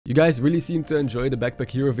You guys really seem to enjoy the Backpack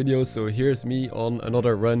Hero videos, so here's me on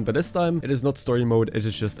another run, but this time it is not story mode, it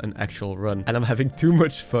is just an actual run. And I'm having too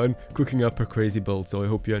much fun cooking up a crazy build, so I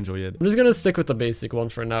hope you enjoy it. I'm just gonna stick with the basic one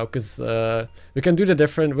for now, because we can do the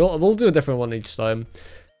different, we'll do a different one each time.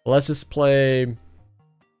 Let's just play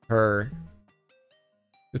her.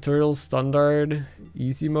 Tutorial standard,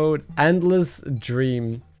 easy mode, endless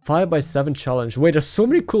dream, 5x7 challenge. Wait, there's so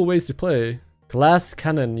many cool ways to play. Glass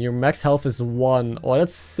cannon, your max health is 1. Oh,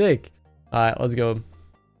 that's sick. Alright, let's go.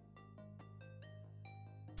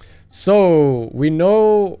 So, we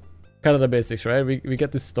know kind of the basics, right? We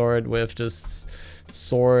get to start with just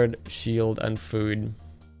sword, shield, and food.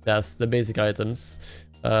 That's the basic items.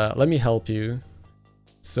 Let me help you.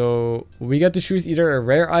 So, we get to choose either a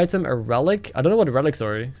rare item, a relic. I don't know what relics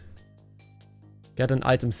are. Get an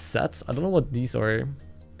item set. I don't know what these are.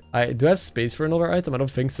 Do I have space for another item? I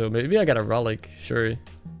don't think so. Maybe I got a relic. Sure.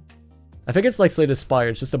 I think it's like Slay the Spire.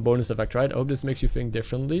 It's just a bonus effect, right? I hope this makes you think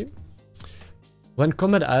differently. When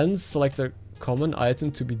combat ends, select a common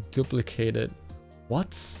item to be duplicated.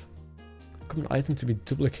 What? Common item to be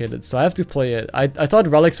duplicated. So I have to play it. I thought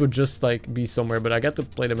relics would just like be somewhere, but I get to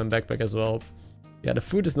play them in backpack as well. Yeah, the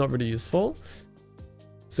food is not really useful.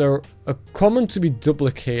 So a common to be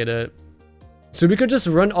duplicated. So we could just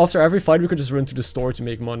run, after every fight, we could just run to the store to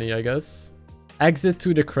make money, I guess. Exit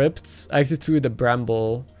to the crypts, exit to the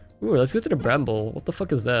bramble. Ooh, let's go to the bramble. What the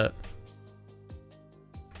fuck is that?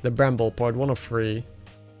 The bramble part, 1 of 3.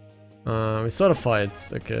 We still have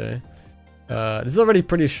fights, okay. This is already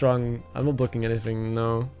pretty strong. I'm not blocking anything,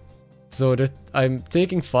 no. So I'm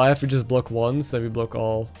taking 5, we just block once, and we block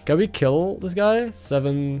all. Can we kill this guy?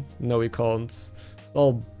 7, no we can't.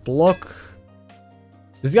 I'll block.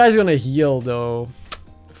 This guy's gonna heal though,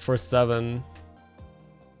 for 7.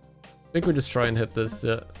 I think we just try and hit this,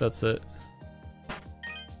 yeah, that's it.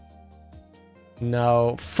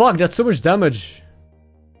 Now, fuck, that's so much damage.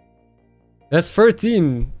 That's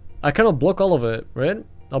 13. I cannot block all of it, right?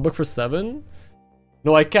 I'll block for 7.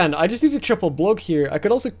 No, I can. I just need to triple block here. I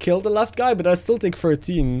could also kill the left guy, but I still take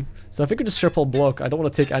 13. So I think I just triple block. I don't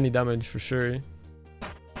want to take any damage for sure.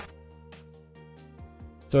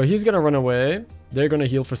 So he's gonna run away. They're gonna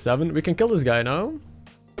heal for 7. We can kill this guy now.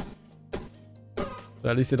 So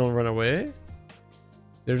at least they don't run away.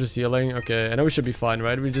 They're just healing. Okay, and then we should be fine,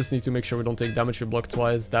 right? We just need to make sure we don't take damage. We block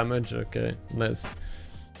twice damage. Okay, nice.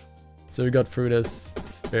 So we got through this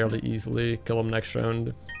fairly easily. Kill him next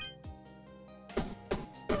round.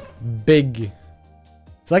 Big.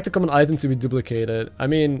 Select a common item to be duplicated. I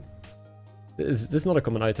mean, is this not a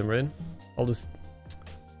common item, right? I'll just...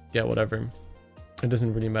 yeah, whatever. It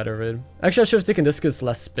doesn't really matter, right? Actually, I should have taken this because it's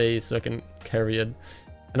less space, so I can carry it.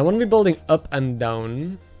 And I want to be building up and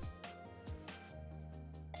down.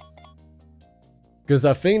 Because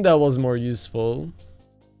I think that was more useful.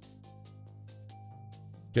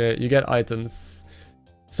 Okay, you get items.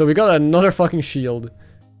 So we got another fucking shield.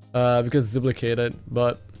 Because it's duplicated,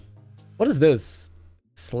 but... what is this?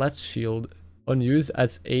 Sledge shield. Unused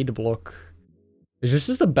as aid block. Is this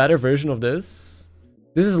just a better version of this?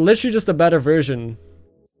 This is literally just a better version.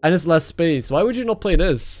 And it's less space. Why would you not play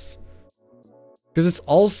this? Because it's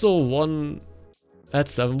also 1 at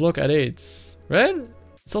 7 block at 8. Right?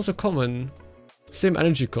 It's also common. Same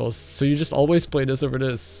energy cost. So you just always play this over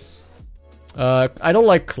this. I don't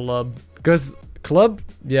like club. Because club,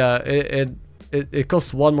 yeah, it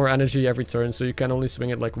costs 1 more energy every turn. So you can only swing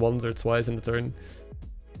it like once or twice in the turn.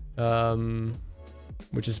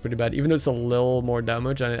 Which is pretty bad. Even though it's a little more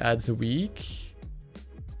damage and it adds weak.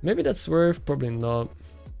 Maybe that's worth, probably not.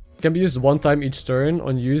 Can be used 1 time each turn.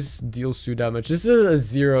 Unused deals 2 damage. This is a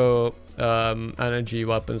 0 energy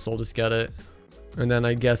weapon, so I'll just get it. And then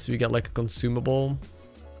I guess we get like a consumable.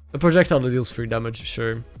 A projectile that deals 3 damage,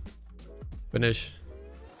 sure. Finish.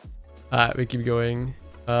 Alright, we keep going.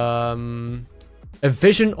 A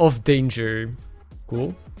vision of danger.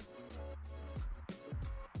 Cool.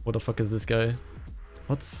 What the fuck is this guy?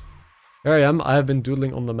 What? Here I am. I have been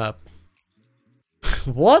doodling on the map.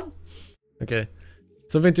 What? Okay.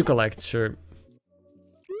 Something to collect, sure.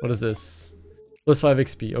 What is this? Plus 5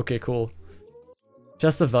 XP. Okay, cool.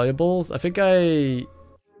 Chest of valuables. I think I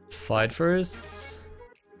fight first.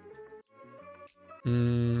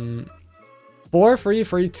 4, 3,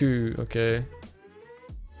 3, 2. Okay.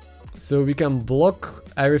 So we can block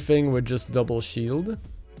everything with just double shield.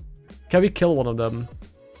 Can we kill one of them?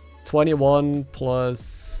 21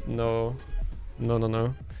 plus... no.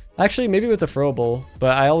 No. Actually, maybe with a throwable,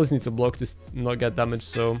 but I always need to block to not get damage,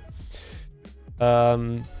 so...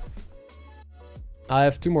 I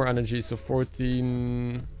have 2 more energy, so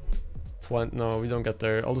 14... 20... no, we don't get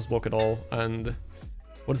there. I'll just block it all, and...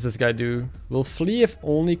 What does this guy do? Will flee if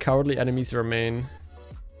only cowardly enemies remain.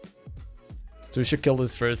 So we should kill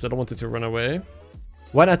this first. I don't want it to run away.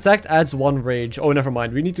 When attacked, adds 1 rage. Oh, never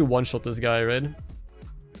mind. We need to one-shot this guy, right?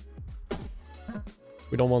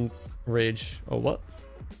 We don't want rage. Oh, what?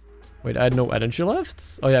 Wait, I had no energy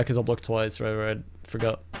left? Oh, yeah, because I'll block twice. Right.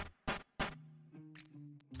 Forgot.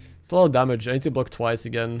 It's a lot of damage. I need to block twice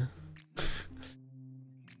again.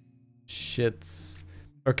 Shit.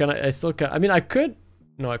 Or can I still can. I mean, I could.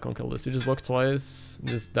 No, I can't kill this. You just block twice.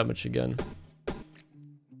 Just damage again.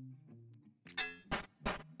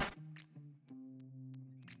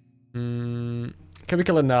 Can we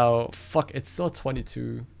kill it now? Fuck, it's still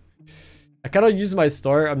 22. I cannot use my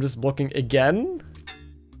star. I'm just blocking again.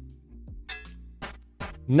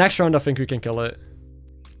 Next round, I think we can kill it.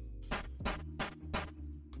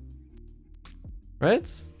 Right?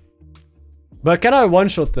 But can I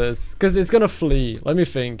one-shot this? Because it's gonna flee. Let me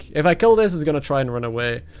think. If I kill this, it's gonna try and run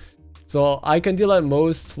away. So I can deal at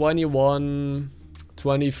most 21,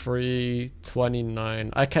 23,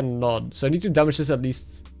 29. I cannot. So I need to damage this at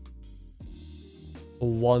least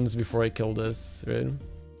once before I kill this, right?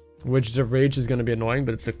 Which the rage is gonna be annoying,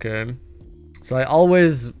 but it's okay. So I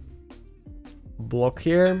always block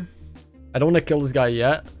here. I don't want to kill this guy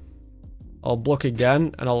yet. I'll block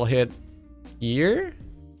again and I'll hit here.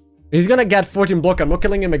 He's gonna get 14 block. I'm not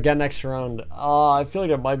killing him again next round. I feel like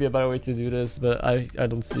there might be a better way to do this, but I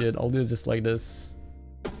don't see it. I'll do it just like this.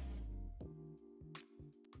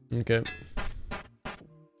 Okay.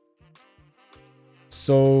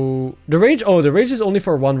 So the rage, oh, the rage is only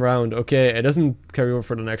for 1 round. Okay, it doesn't carry over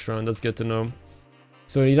for the next round. That's good to know.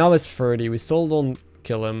 So he now has 30. We still don't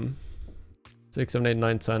kill him. 6, 7, 8,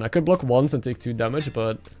 9, 10. I could block once and take 2 damage,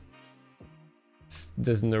 but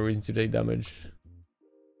there's no reason to take damage.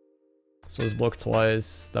 So let's block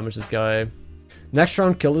twice, damage this guy. Next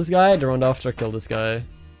round, kill this guy. The round after, kill this guy.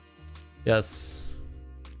 Yes.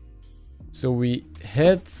 So we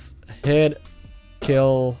hit,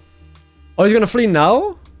 kill. Oh, he's gonna flee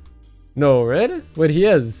now? No, right? Wait, he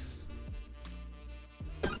is.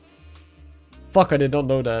 Fuck, I did not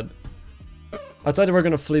know that. I thought they were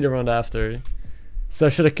gonna flee the round after. So I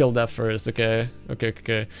should have killed that first. Okay.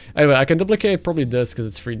 Anyway, I can duplicate probably this because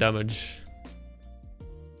it's free damage.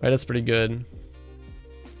 Right, that's pretty good.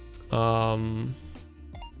 I'll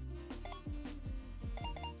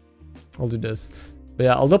do this. But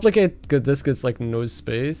yeah, I'll duplicate because this gets like no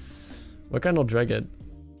space. Why can't I drag it?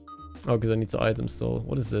 Oh, because I need the item still.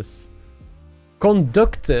 What is this?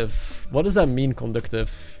 Conductive. What does that mean,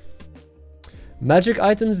 conductive? Magic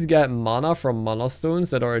items get mana from mana stones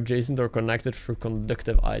that are adjacent or connected through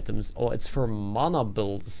conductive items. Oh, it's for mana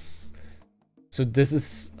builds. So this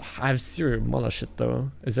is... I have zero mana shit though.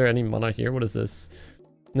 Is there any mana here? What is this?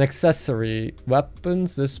 An accessory.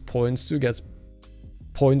 Weapons this points to gets...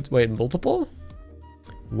 Wait, multiple?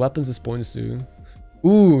 Weapons this points to...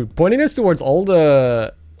 Ooh, pointing this towards all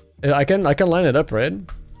the... I can line it up, right?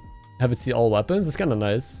 Have it see all weapons. It's kind of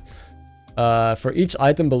nice. For each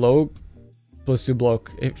item below... +2 block.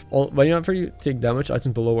 Whenever you take damage,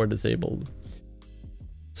 items below are disabled.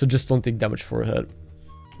 So just don't take damage for a hit.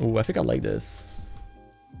 Oh, I think I like this.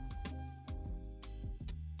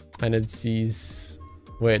 And it sees...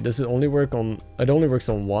 Wait, does it only work on... It only works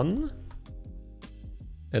on 1?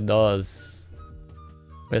 It does.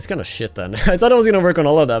 Wait, it's kind of shit then. I thought it was gonna work on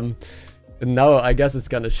all of them. And now I guess it's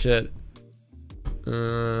kind of shit.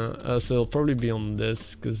 So it'll probably be on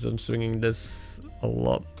this because I'm swinging this a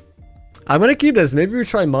lot. I'm gonna keep this. Maybe we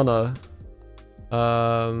try mana.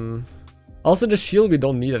 Also the shield we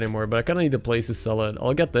don't need anymore, but I kind of need a place to sell it.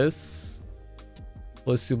 I'll get this.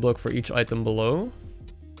 +2 block for each item below.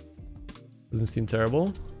 Doesn't seem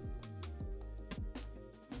terrible.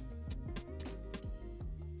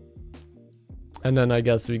 And then I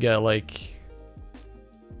guess we get like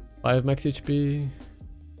 5 max HP.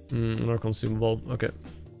 More consumable. Okay.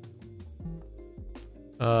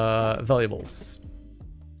 Valuables.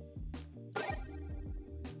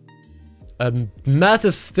 A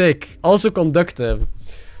massive stick, also conductive.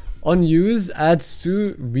 On use, adds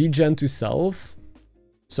 2 regen to self.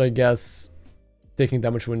 So I guess taking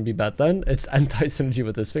damage wouldn't be bad then. It's anti-synergy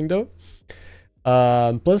with this thing though.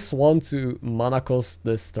 +1 to mana cost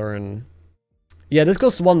this turn. Yeah, this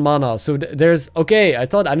costs 1 mana. So there's... Okay, I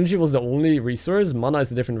thought energy was the only resource. Mana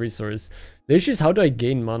is a different resource. The issue is how do I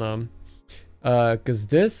gain mana? Because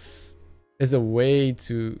this is a way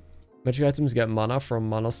to... Magic items get mana from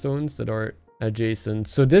mana stones that are adjacent.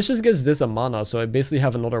 So this just gives this a mana. So I basically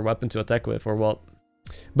have another weapon to attack with or what?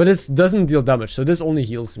 But this doesn't deal damage. So this only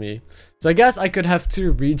heals me. So I guess I could have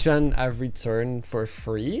 2 regen every turn for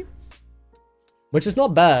free. Which is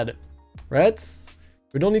not bad. Right?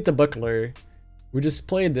 We don't need the buckler. We just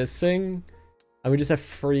play this thing, and we just have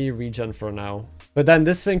free regen for now. But then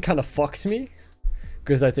this thing kind of fucks me,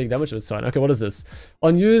 because I take damage, but it's fine. Okay, what is this?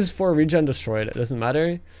 Unused for regen destroyed. It doesn't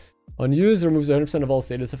matter. Unused removes 100% of all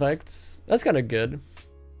status effects. That's kind of good.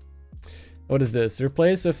 What is this?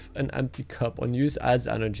 Replace with an empty cup. Unused adds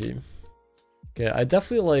energy. Okay, I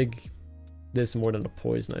definitely like this more than the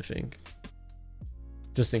poison, I think.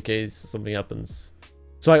 Just in case something happens.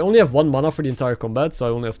 So I only have 1 mana for the entire combat, so I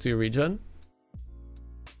only have 2 regen.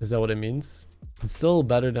 Is that what it means? It's still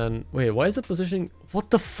better than... Wait, why is the positioning... What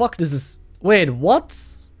the fuck? This is... Wait, what?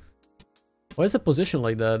 Why is the position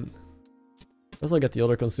like that? Let's look at the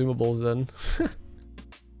other consumables then.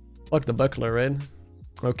 Fuck the buckler, right?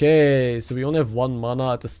 Okay, so we only have 1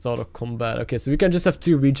 mana at the start of combat. Okay, so we can just have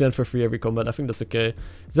 2 regen for free every combat. I think that's okay.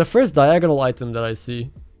 It's the first diagonal item that I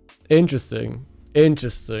see. Interesting.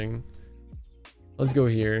 Interesting. Let's go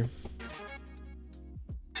here.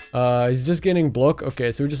 He's just gaining block.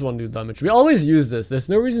 Okay, so we just want to do damage. We always use this. There's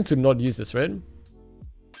no reason to not use this, right?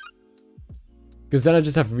 Because then I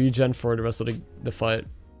just have regen for the rest of the fight.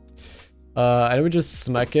 And then we just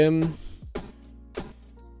smack him.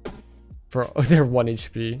 For they're 1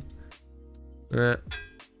 HP. No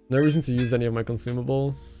reason to use any of my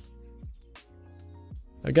consumables.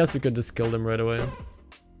 I guess we could just kill them right away.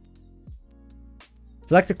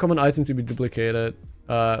 Select a common item to be duplicated.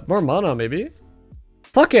 More mana, maybe?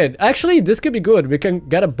 Fuck it! Actually, this could be good. We can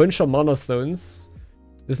get a bunch of mana stones.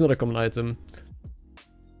 This is not a common item.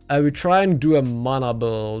 I will try and do a mana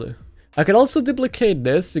build. I could also duplicate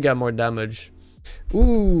this to get more damage.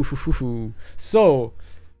 Ooh, so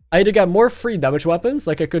I either get more free damage weapons,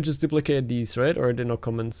 like I could just duplicate these, right? Or are they no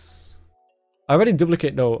commons? I already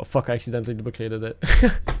duplicate. No, fuck! I accidentally duplicated it.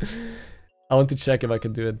 I want to check if I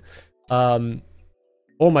can do it.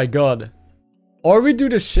 Oh my god! Or we do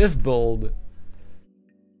the shiv build.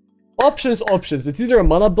 Options. It's either a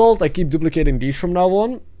mana build. I keep duplicating these from now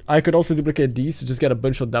on. I could also duplicate these to just get a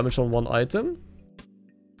bunch of damage on 1 item.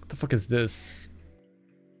 What the fuck is this?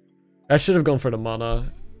 I should have gone for the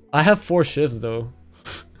mana. I have 4 shivs though.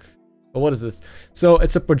 But what is this? So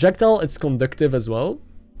it's a projectile. It's conductive as well.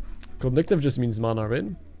 Conductive just means mana, right?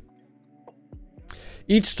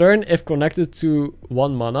 Each turn, if connected to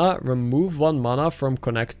 1 mana, remove 1 mana from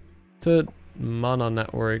connected mana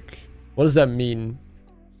network. What does that mean?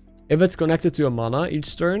 If it's connected to a mana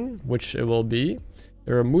each turn, which it will be,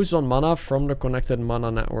 it removes 1 mana from the connected mana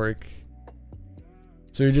network.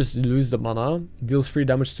 So you just lose the mana, deals free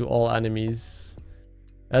damage to all enemies.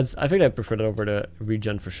 I think I prefer that over the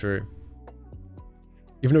regen for sure.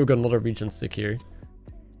 Even though we got another regen stick here.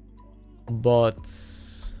 But...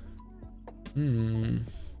 And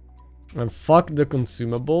fuck the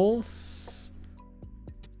consumables.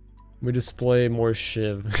 We just play more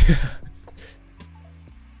shiv.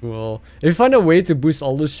 Cool. If we find a way to boost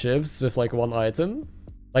all the shivs with like 1 item,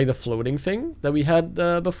 like the floating thing that we had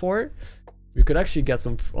before, we could actually get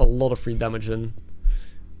a lot of free damage in.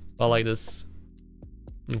 I like this.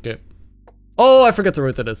 Okay. Oh, I forgot to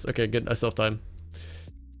rotate this. Okay, good. I still have time.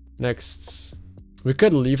 Next. We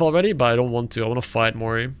could leave already, but I don't want to. I want to fight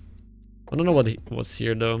more. I don't know what's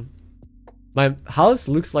here though. My house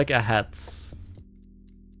looks like a hat.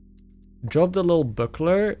 Drop the little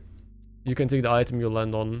buckler. You can take the item you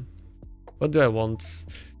land on. What do I want?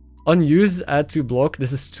 Unused, add 2 block.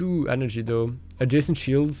 This is 2 energy though. Adjacent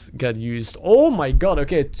shields get used. Oh my god,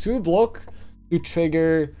 okay. 2 block to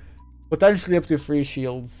trigger potentially up to 3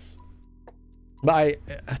 shields. But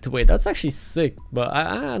wait, that's actually sick. But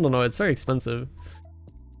I don't know, it's very expensive.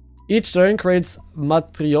 Each turn creates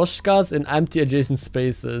matryoshkas in empty adjacent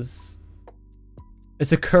spaces.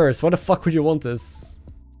 It's a curse. Why the fuck would you want this?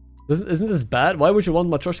 Isn't this bad? Why would you want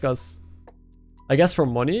matryoshkas? I guess for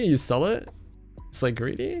money, you sell it? It's like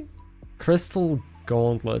greedy? Crystal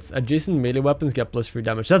gauntlets. Adjacent melee weapons get +3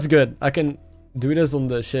 damage. That's good. I can do this on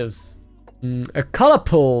the shivs. A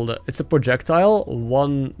catapult. It's a projectile.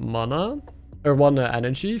 1 mana. Or 1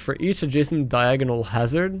 energy. For each adjacent diagonal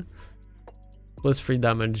hazard. +3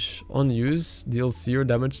 damage. Unused. Deals 0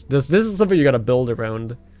 damage. This is something you gotta build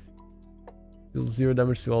around. Deals 0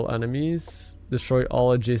 damage to all enemies. Destroy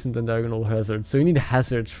all adjacent and diagonal hazards. So you need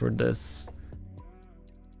hazards for this.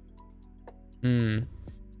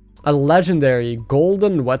 A legendary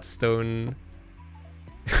golden whetstone.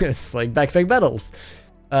 It's like Backpackbattles.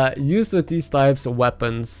 Used with these types of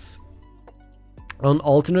weapons. On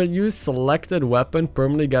alternate use, selected weapon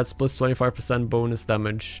permanently gets +25% bonus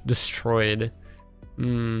damage. Destroyed.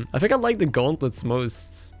 I think I like the gauntlets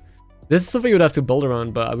most. This is something we'd have to build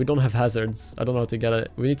around, but we don't have hazards. I don't know how to get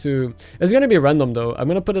it. We need to... It's gonna be random though. I'm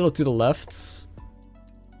gonna put it to the left.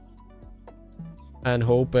 And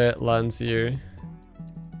hope it lands here.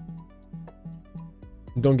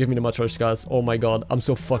 Don't give me the Matryoshka, guys. Oh my god, I'm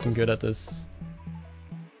so fucking good at this.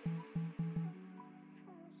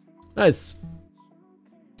 Nice.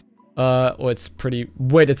 Oh, it's pretty...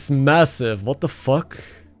 Wait, it's massive. What the fuck?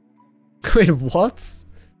 Wait, what?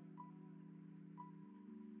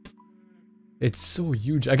 It's so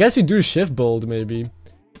huge. I guess we do shift build, maybe.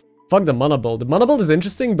 Fuck the mana build. The mana build is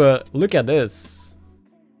interesting, but look at this.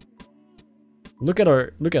 Look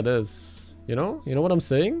at this. You know? You know what I'm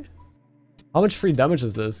saying? How much free damage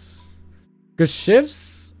is this? Because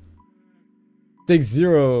shifts take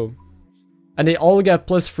 0. And they all get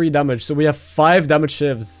plus 3 damage. So we have 5 damage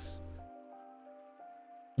shifts.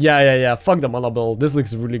 Yeah. Fuck the mana build. This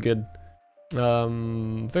looks really good. I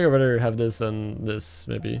think I'd rather have this than this,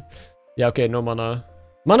 maybe. Yeah, okay, no mana.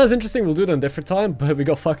 Mana is interesting. We'll do it on a different time. But we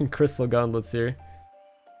got fucking crystal gauntlets here.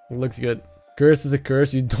 It looks good. Curse is a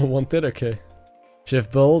curse. You don't want it? Okay.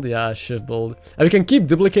 Shift build? Yeah, shift build. And we can keep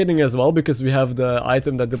duplicating as well because we have the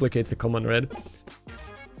item that duplicates the common red.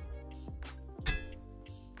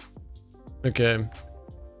 Okay.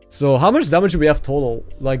 So how much damage do we have total?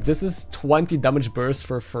 Like this is 20 damage burst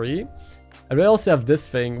for free. And we also have this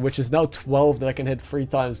thing, which is now 12 that I can hit 3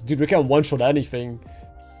 times. Dude, we can one-shot anything.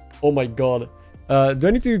 Oh my god. Do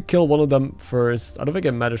I need to kill one of them first? I don't think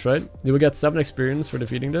it matters, right? You will get 7 experience for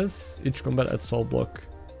defeating this. Each combat adds 12 block.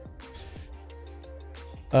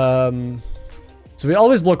 So we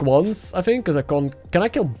always block once, I think, because I can't... Can I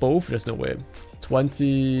kill both? There's no way.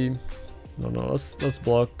 20... No, let's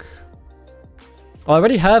block. Oh, I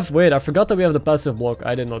already have... Wait, I forgot that we have the passive block.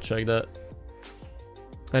 I did not check that.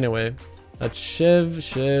 Anyway. That's shiv,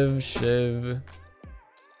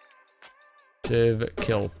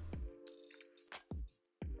 kill.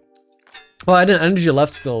 Oh, I didn't energy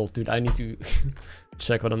left still. Dude, I need to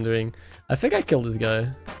check what I'm doing. I think I killed this guy.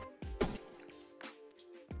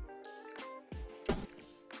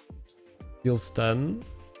 Deals 10.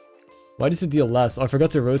 Why does it deal less? Oh, I forgot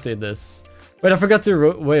to rotate this. Wait, I forgot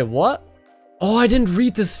to wait, what? Oh, I didn't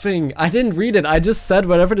read this thing. I didn't read it. I just said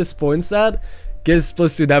whatever this points at gives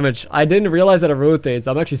plus 2 damage. I didn't realize that it rotates.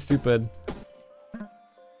 I'm actually stupid.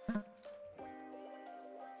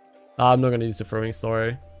 I'm not gonna use the throwing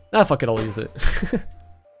star. Ah, fuck it, I'll use it.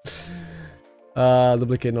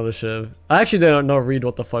 Duplicate another shiv. I actually did not read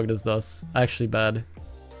what the fuck this does. Actually bad.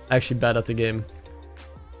 Actually bad at the game.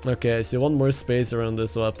 Okay, so you want more space around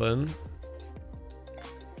this weapon.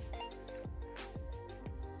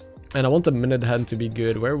 And I want the minute hand to be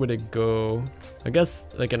good. Where would it go? I guess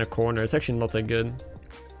like in a corner. It's actually not that good.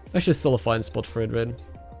 Actually still a fine spot for it, right?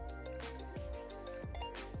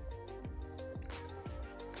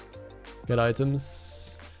 Good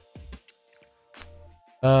items.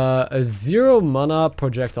 A 0 mana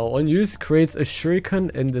projectile on use creates a shuriken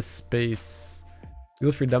in the space.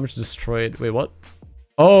 Deal 3 damage destroyed. Wait, what?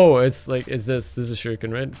 Oh, it's like, this is a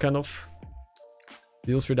shuriken, right? Kind of.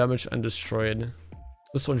 Deals 3 damage and destroyed.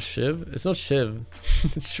 This one's shiv? It's not shiv.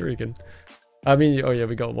 It's shuriken. I mean, oh yeah,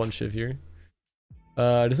 we got 1 shiv here.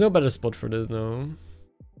 There's no better spot for this, no.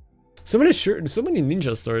 So many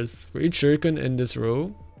ninja stars for each shuriken in this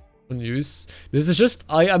row. On use. This is just,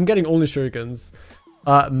 I'm getting only shurikens.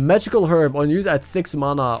 Magical herb on use at 6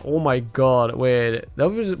 mana. Oh my god, wait. That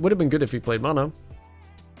would have been good if we played mana.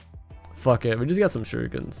 Fuck it, we just get some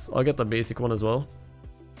shurikens. I'll get the basic one as well.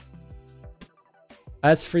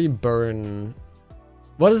 Adds free burn.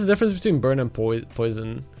 What is the difference between burn and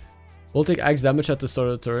poison? We'll take X damage at the start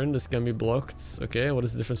of the turn. This can be blocked. Okay, what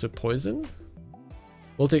is the difference with poison?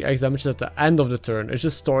 We'll take X damage at the end of the turn. It's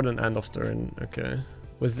just start and end of turn. Okay.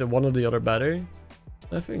 Was it one or the other better?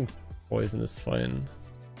 I think poison is fine.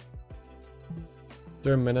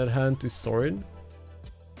 Turn minute hand to sword.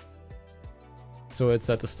 So it's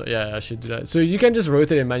at the start. Yeah, I should do that. So you can just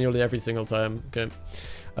rotate it manually every single time. Okay.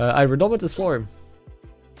 I redominate this floor.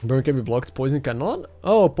 Burn can be blocked. Poison cannot?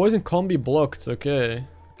 Oh, poison can't be blocked. Okay.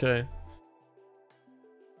 Okay.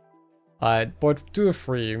 Alright, part 2 or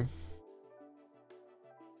 3.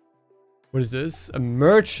 What is this? A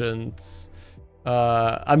merchant.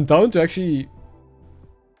 I'm down to actually...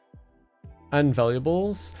 And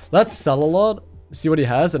valuables. Let's sell a lot. See what he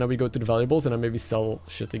has, and then we go to the valuables, and then maybe sell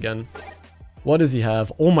shit again. What does he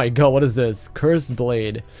have? Oh my god, what is this? Cursed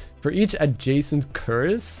Blade. For each adjacent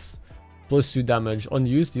curse, plus 2 damage.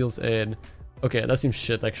 Unused deals 8. Okay, that seems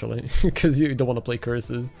shit actually, because you don't want to play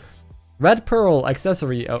curses. Red Pearl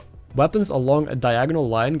accessory. Weapons along a diagonal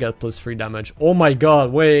line get plus 3 damage. Oh my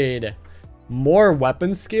god, wait. More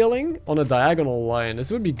weapon scaling on a diagonal line.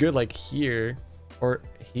 This would be good like here. Or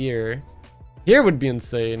here. Here would be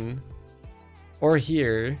insane. Or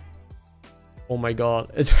here. Oh my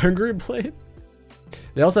god. Is Hungry Blade?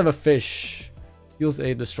 They also have a fish. Heals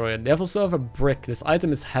 8, destroy it. They also have a brick. This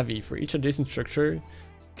item is heavy for each adjacent structure.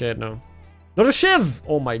 Okay, no. Not a shiv!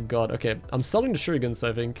 Oh my god. Okay, I'm selling the shurikens,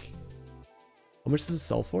 I think. How much does it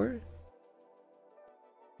sell for?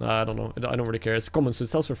 Nah, I don't know. I don't really care. It's common, so it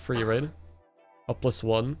sells for free, right? Up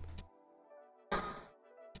 +1.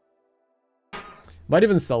 Might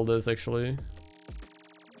even sell this, actually.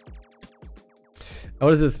 Oh,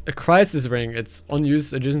 what is this? A crisis ring. It's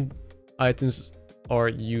unused. Adjacent items are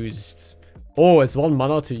used. Oh, it's 1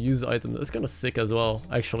 mana to use the item. That's kind of sick as well,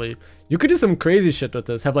 actually. You could do some crazy shit with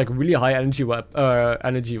this. Have like really high energy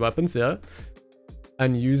weapons, yeah?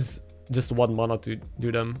 And use just 1 mana to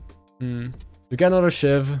do them. We get another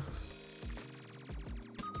shiv.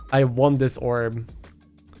 I want this orb.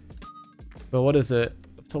 But what is it?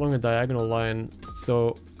 It's along a diagonal line.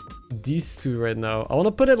 So these two right now. I want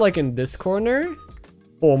to put it like in this corner.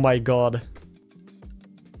 Oh my god.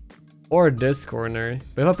 Or this corner.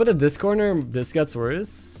 But if I put it this corner, this gets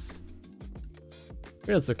worse.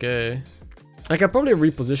 Yeah, it's okay. I can probably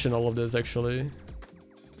reposition all of this actually.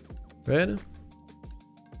 Right? Is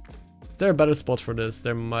there a better spot for this?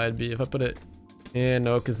 There might be. If I put it... Yeah,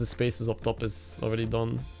 no, because the spaces up top is already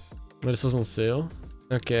done. But this was on sale.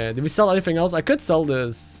 Okay, did we sell anything else? I could sell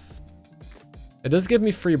this. It does give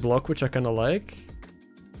me free block, which I kind of like.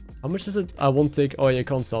 How much is it? I won't take... Oh, you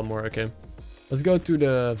can't sell more. Okay. Let's go to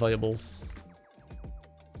the valuables.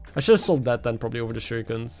 I should have sold that then, probably over the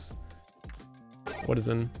shurikens. What is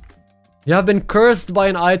in? You have been cursed by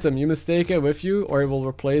an item. You must take it with you, or it will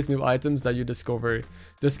replace new items that you discover.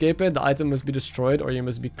 To escape it, the item must be destroyed, or you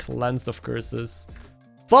must be cleansed of curses.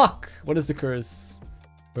 Fuck! What is the curse?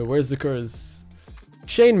 Wait, where's the curse?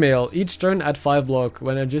 Chainmail. Each turn add 5 block.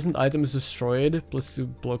 When an adjacent item is destroyed,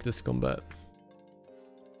 +2 block this combat.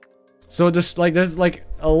 So there's like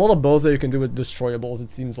a lot of bows that you can do with destroyables,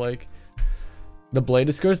 it seems like. The blade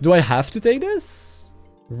is cursed. Do I have to take this?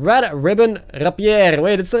 Red ribbon rapier.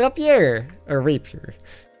 Wait, it's a rapier. A rapier.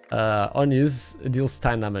 Unused deals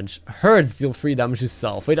 10 damage. Herds deal 3 damage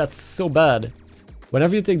yourself. Wait, that's so bad.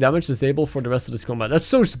 Whenever you take damage, disable for the rest of this combat. That's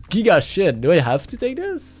so giga shit. Do I have to take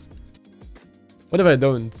this? What if I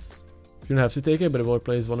don't? You don't have to take it, but it will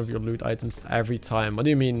replace one of your loot items every time. What do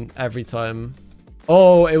you mean every time?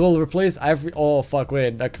 Oh, it will replace every... Oh, fuck,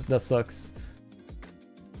 wait. That sucks.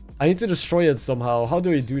 I need to destroy it somehow. How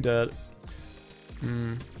do we do that?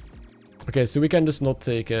 Okay, so we can just not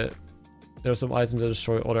take it. There are some items that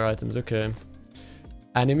destroy other items. Okay.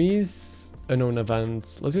 Enemies. Unknown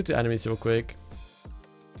event. Let's go to enemies real quick.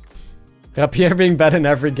 Rapier being bad in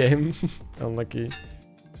every game. Unlucky.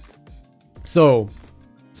 So.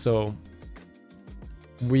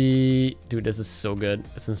 Dude, this is so good.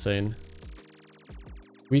 It's insane.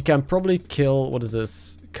 We can probably kill... What is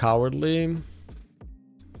this? Cowardly.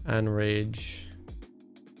 And rage.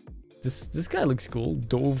 This guy looks cool.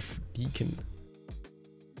 Dove Deacon.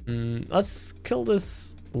 Let's kill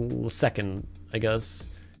this second, I guess.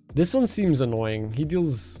 This one seems annoying. He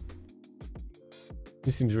deals... He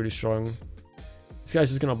seems really strong. This guy's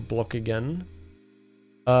just gonna block again.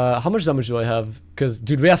 How much damage do I have? Because,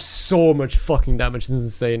 dude, we have so much fucking damage. This is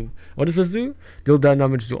insane. What does this do? Deal down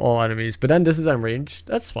damage to all enemies. But then this is unranged.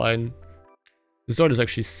 That's fine. The sword is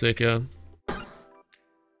actually sick, yeah.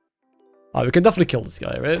 We can definitely kill this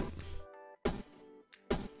guy, right?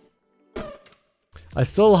 I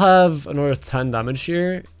still have another 10 damage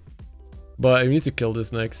here. But I need to kill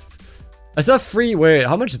this next. I still have 3. Wait,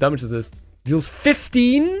 how much damage is this? Deals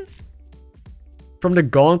 15? From the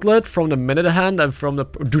gauntlet, from the minute hand, and from the...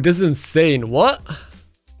 Dude, this is insane. What?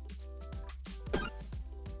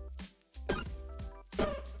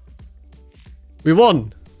 We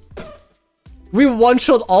won. We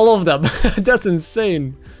one-shot all of them. That's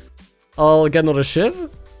insane. I'll get another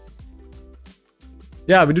shiv.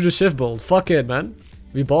 Yeah, we do the shiv build. Fuck it, man.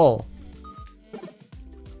 We ball.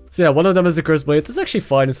 So yeah, one of them is the cursed blade. That's actually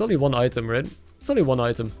fine. It's only 1 item, right? It's only 1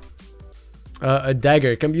 item. A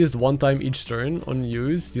dagger can be used 1 time each turn.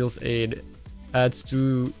 Unused, deals 8. Adds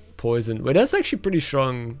 2 poison. Wait, that's actually pretty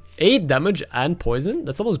strong. 8 damage and poison?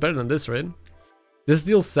 That's almost better than this, right? This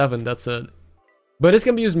deals 7, that's it. But this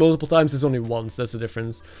can be used multiple times, it's only once, that's the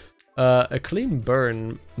difference. A clean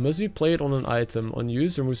burn must be played on an item.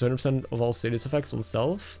 Unused, removes 100% of all status effects on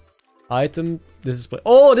self. Item, this is play.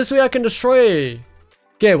 Oh, this way I can destroy!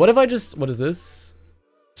 Okay, what if I just... What is this?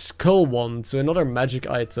 Skull wand, so another magic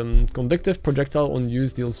item. Conductive projectile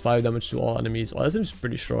unused deals 5 damage to all enemies. Oh, that seems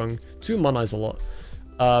pretty strong. 2 mana is a lot.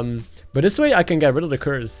 But this way I can get rid of the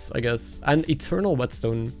curse, I guess. And eternal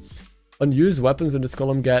whetstone. Unused weapons in this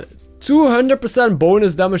column get 200%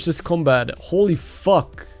 bonus damage this combat. Holy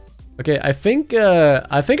fuck. Okay, I think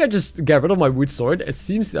I just get rid of my wood sword. It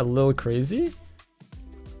seems a little crazy.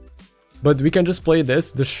 But we can just play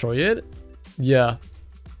this, destroy it. Yeah.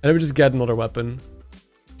 And then we just get another weapon.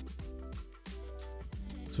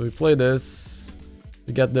 So we play this.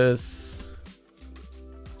 We get this.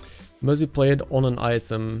 Must be played on an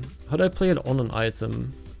item. How do I play it on an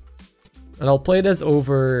item? And I'll play this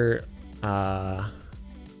over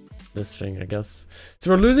this thing, I guess. So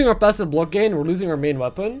we're losing our passive block gain. We're losing our main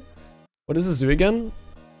weapon. What does this do again?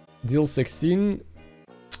 Deal 16.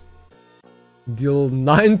 Deal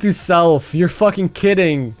 9 to self. You're fucking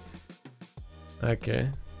kidding. Okay.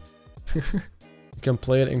 You can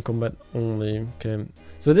play it in combat only. Okay.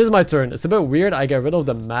 So this is my turn. It's a bit weird. I get rid of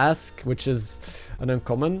the mask, which is an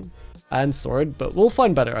uncommon, and sword, but we'll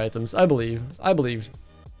find better items. I believe. I believe.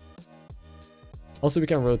 Also, we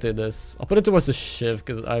can rotate this. I'll put it towards the shiv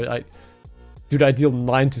because dude, I deal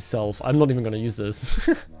 9 to self. I'm not even gonna use this.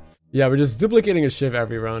 Yeah, we're just duplicating a shiv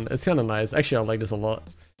every round. It's kind of nice. Actually, I like this a lot.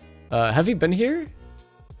 Have you been here?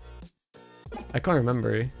 I can't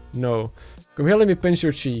remember. No. Come here, let me pinch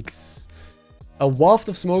your cheeks. A waft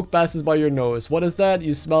of smoke passes by your nose. What is that?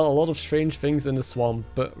 You smell a lot of strange things in the swamp,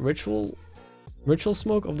 but ritual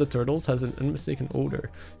smoke of the turtles has an unmistakable odor.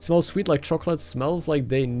 It smells sweet like chocolate. Smells like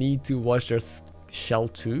they need to wash their shell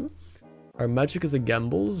too. Our magic is a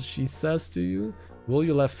gamble, she says to you. Will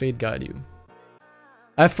you let fate guide you?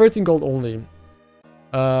 I have 13 gold only.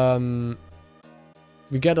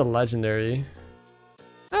 We get a legendary.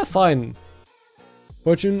 Ah, fine.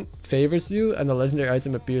 Fortune favors you and a legendary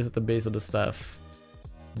item appears at the base of the staff.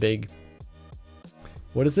 Big.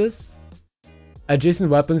 What is this? Adjacent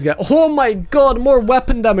weapons get— oh my god, more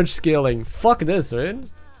weapon damage scaling. Fuck this, right?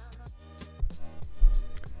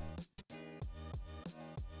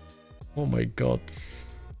 Oh my god.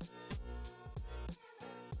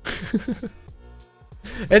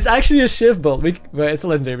 It's actually a shiv build. It's a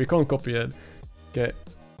legendary, we can't copy it. Okay.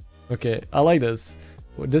 Okay, I like this.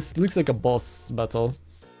 This looks like a boss battle.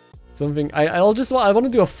 Something— I want to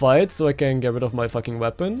do a fight so I can get rid of my fucking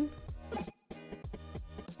weapon.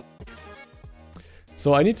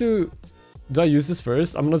 So I need to— do I use this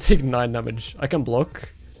first? I'm gonna take 9 damage. I can block.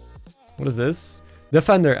 What is this?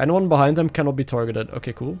 Defender. Anyone behind them cannot be targeted.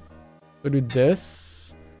 Okay, cool. I do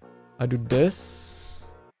this. I do this.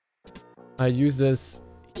 I use this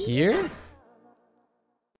here.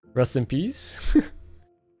 Rest in peace.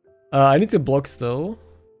 I need to block still.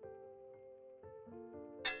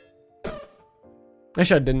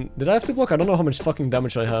 Actually, I didn't. Did I have to block? I don't know how much fucking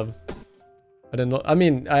damage I have. I didn't know. I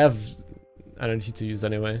mean, I have energy to use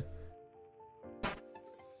anyway.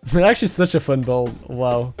 It's actually such a fun build.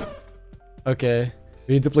 Wow. Okay.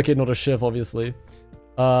 We need to duplicate another shiv, obviously.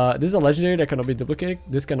 This is a legendary that cannot be duplicated.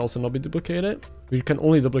 This can also not be duplicated. We can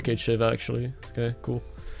only duplicate shiv, actually. Okay, cool.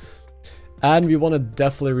 And we want to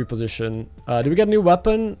definitely reposition. Did we get a new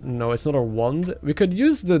weapon? No, it's not a wand. We could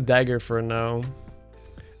use the dagger for now.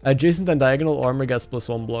 Adjacent and diagonal armor gets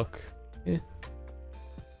 +1 block. Yeah.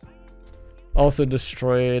 Also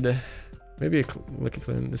destroyed. Maybe look at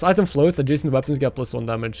clean. This item floats. Adjacent weapons get +1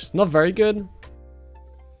 damage. Not very good.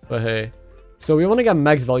 But hey. So we want to get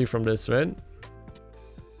max value from this, right?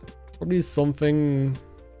 Probably something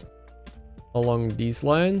along these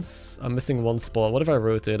lines. I'm missing one spot. What if I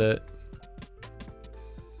rotate it?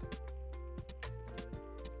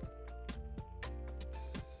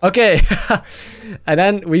 Okay. And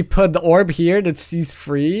then we put the orb here that sees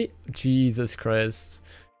 3. Jesus Christ.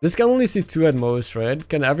 This can only see 2 at most, right?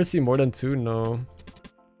 Can I ever see more than 2? No.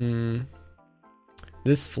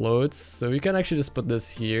 This floats. So we can actually just put this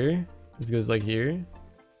here. This goes like here.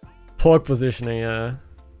 Pork positioning, yeah.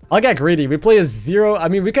 I'll get greedy. We play a 0. I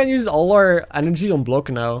mean, we can use all our energy on block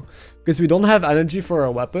now. Because we don't have energy for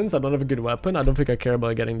our weapons. I don't have a good weapon. I don't think I care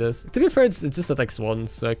about getting this. To be fair, it's just at X1,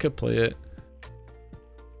 so I could play it.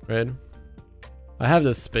 Right? I have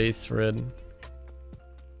the space for it.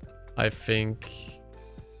 I think.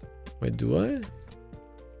 Wait, do I?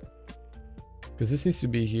 Because this needs to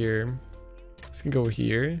be here. This can go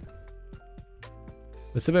here.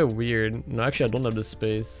 It's a bit weird. No, actually, I don't have the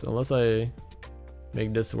space. Unless I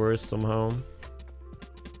make this worse somehow.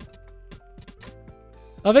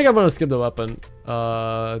 I think I'm gonna skip the weapon.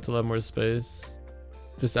 To have more space.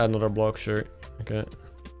 Just add another block, sure. Okay.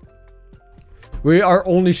 We are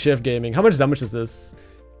only shift gaming. How much damage is this?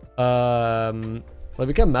 Like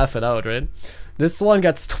we can math it out, right? This one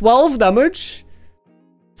gets 12 damage.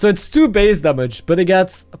 So it's 2 base damage, but it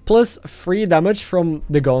gets +3 damage from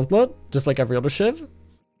the gauntlet, just like every other shiv.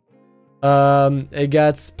 It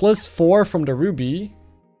gets +4 from the ruby.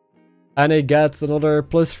 And it gets another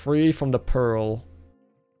 +3 from the pearl.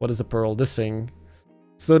 What is the pearl? This thing.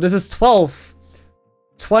 So this is 12.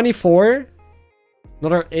 24.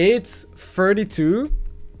 Another 8. 32.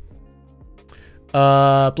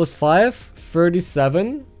 Plus 5.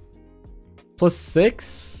 37. Plus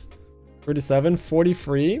 6. 37.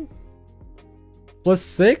 43. Plus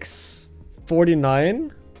 6.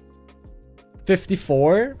 49.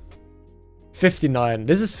 54. 59.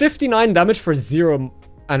 This is 59 damage for 0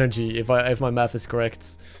 energy, if my math is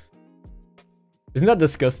correct. Isn't that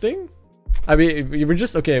disgusting? I mean, we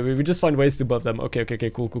just find ways to buff them. Okay,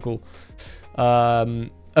 cool.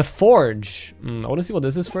 A forge. I want to see what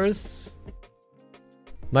this is first.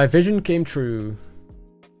 My vision came true.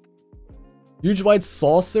 Huge white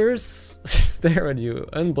saucers stare at you.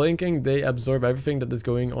 Unblinking, they absorb everything that is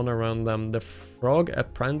going on around them. The frog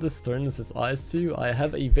apprentice turns his eyes to you. I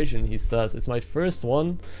have a vision, he says. It's my first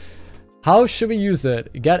one. How should we use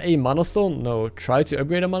it? Get a mana stone? No. Try to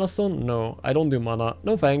upgrade a mana stone? No. I don't do mana.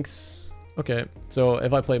 No thanks. Okay, so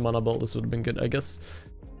if I play mana build, this would have been good, I guess.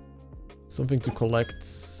 Something to collect.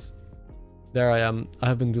 There I am. I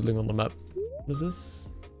have been doodling on the map. What is this?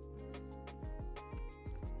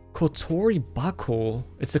 Kotori Bako.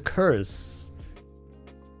 It's a curse.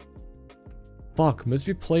 Fuck, must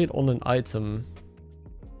be played on an item.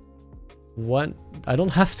 When I don't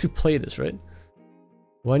have to play this, right?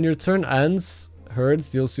 When your turn ends, Herds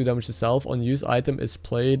deals 2 damage to self. Unused item is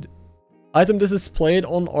played. Item this is played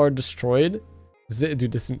on or destroyed.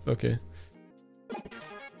 Dude, this. Okay.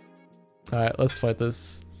 Alright, let's fight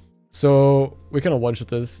this. So, we kind of one-shot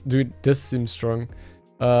this. Dude, this seems strong.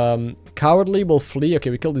 Cowardly will flee. Okay,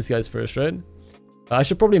 we kill these guys first, right? I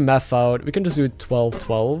should probably math out. We can just do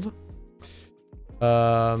 12-12.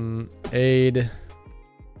 Aid.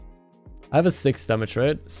 I have a 6 damage,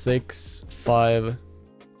 right? 6, 5,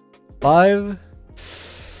 5.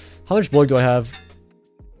 How much block do I have?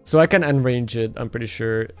 So I can unrange it, I'm pretty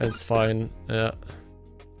sure. It's fine. Yeah.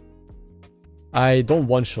 I don't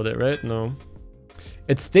one-shot it, right? No.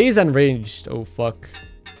 It stays unranged. Oh, fuck.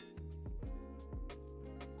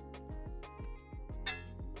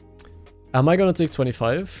 Am I gonna take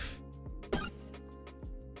 25?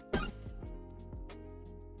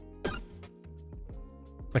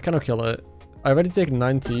 I cannot kill it. I already take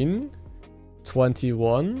 19,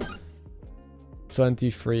 21,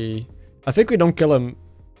 23. I think we don't kill him.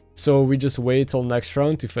 So we just wait till next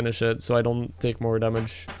round to finish it so I don't take more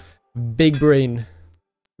damage. Big brain.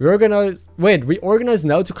 Reorganize. Wait, reorganize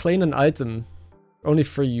now to claim an item. Only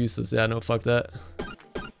 3 uses. Yeah, no, fuck that.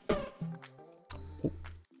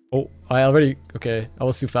 Oh, I already... Okay, I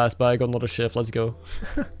was too fast, but I got another shift. Let's go.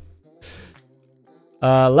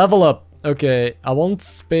 Level up. Okay, I want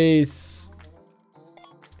space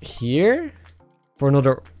here for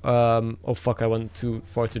another... oh, fuck, I went too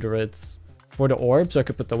far to the right. For the orb, so I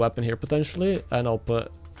could put the weapon here potentially. And I'll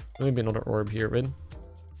put maybe another orb here, right?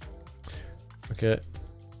 Okay.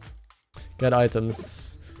 Get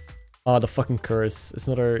items. Ah, the fucking curse. It's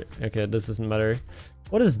another... Okay, this doesn't matter.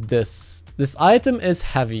 What is this? This item is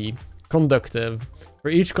heavy. Conductive. For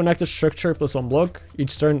each connected structure plus 1 block,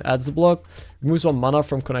 each turn adds a block. Removes 1 mana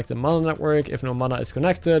from connected mana network. If no mana is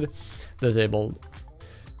connected, disabled.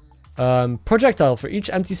 Projectile. For each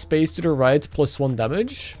empty space to the right plus 1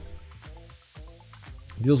 damage.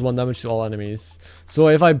 Deals 1 damage to all enemies. So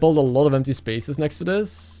if I build a lot of empty spaces next to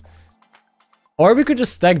this... Or we could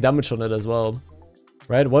just stack damage on it as well.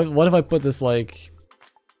 Right? What if I put this like...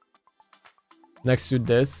 next to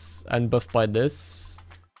this and buffed by this?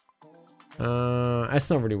 It's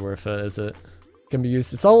not really worth it, is it? Can be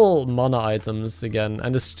used. It's all mana items again,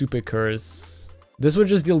 and the stupid curse. This would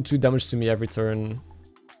just deal 2 damage to me every turn.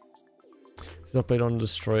 It's not played on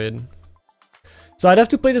destroyed. So I'd have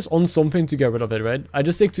to play this on something to get rid of it, right? I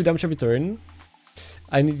just take 2 damage every turn.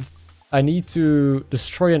 I need to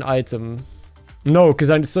destroy an item. No,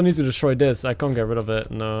 because I still need to destroy this. I can't get rid of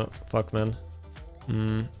it. No, fuck, man.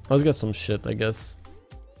 Let's get some shit, I guess.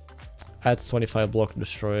 Adds 25 block to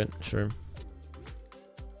destroy it. Sure.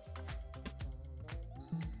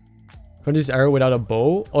 Can't use arrow without a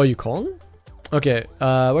bow? Oh, you can't? Okay,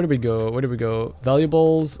 where did we go? Where did we go?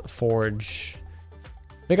 Valuables, forge.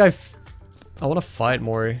 I think I want to fight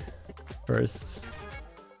more first.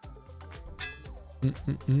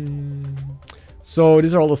 So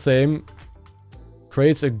these are all the same.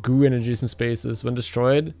 Creates a goo in adjacent spaces. When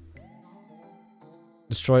destroyed,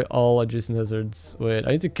 destroy all adjacent hazards. Wait,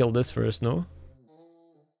 I need to kill this first, no?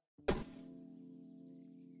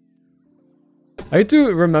 I need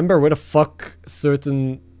to remember where the fuck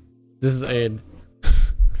certain... This is aid.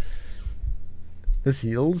 This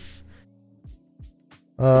heals.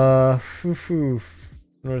 Number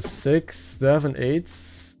 6. Do I have an 8?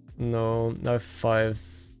 No, I have 5.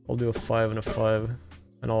 I'll do a 5 and a 5.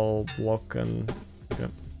 And I'll block and... Okay.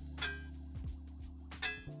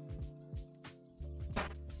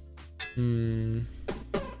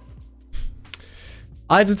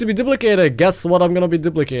 Item to be duplicated. Guess what I'm gonna be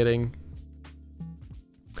duplicating?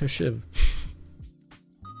 A shiv.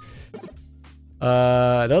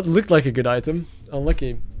 That looked like a good item.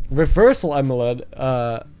 Unlucky. Reversal amulet.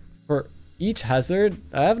 For each hazard,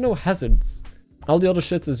 I have no hazards. All the other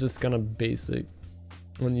shit is just kind of basic.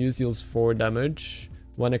 When used, deals 4 damage.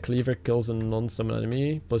 When a cleaver kills a non-summon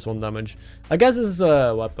enemy, plus 1 damage. I guess this is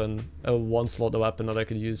a weapon, a 1-slot weapon that I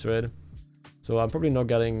could use, right? So I'm probably not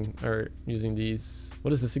getting or using these.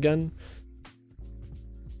 What is this again?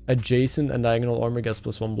 Adjacent and diagonal armor gets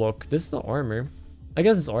plus 1 block. This is not armor. I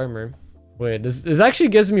guess it's armor. Wait, this actually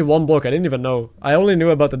gives me 1 block. I didn't even know. I only knew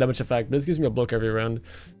about the damage effect. This gives me a block every round.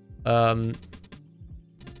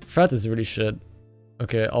 Threat is really shit.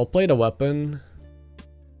 Okay, I'll play the weapon.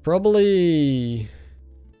 Probably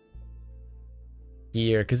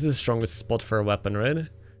here, because this is the strongest spot for a weapon, right?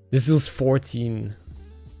 This is 14.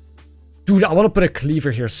 Dude, I want to put a cleaver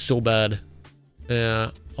here so bad. Yeah,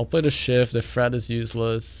 I'll play the shift. The threat is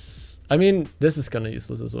useless. I mean, this is kind of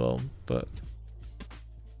useless as well, but...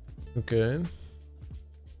 Okay.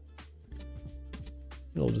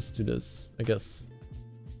 I'll just do this, I guess.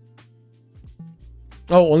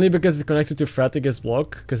 Oh, only because it's connected to threat it gets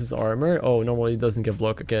block, because it's armor? Oh, normally it doesn't get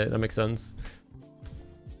block. Okay, that makes sense.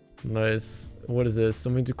 Nice. What is this?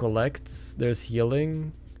 Something to collect. There's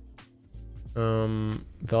healing.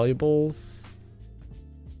 Valuables.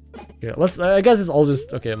 Yeah, I guess it's all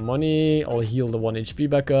just... Okay, money. I'll heal the 1 HP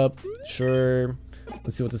back up. Sure.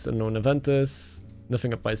 Let's see what this unknown event is.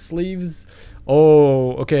 Nothing up my sleeves.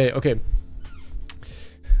 Oh, okay, okay.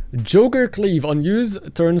 Joker Cleave on use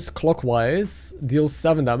turns clockwise, deals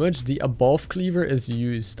 7 damage. The above cleaver is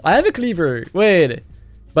used. I have a cleaver. Wait,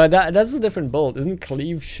 but that's a different build. Isn't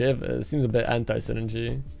Cleave Shiv? It seems a bit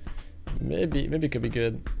anti-synergy. Maybe it could be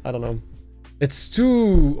good. I don't know. It's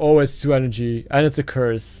 2. Oh, it's 2 energy, and it's a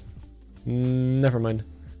curse. Never mind.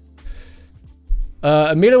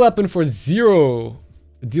 A melee weapon for 0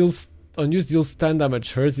 deals on use deals 10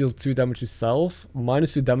 damage. Hers deals 2 damage to self.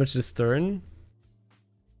 Minus 2 damage this turn.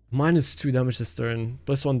 Minus 2 damage this turn.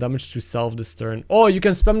 Plus 1 damage to self this turn. Oh, you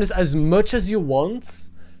can spam this as much as you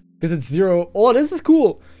want. Because it's 0. Oh, this is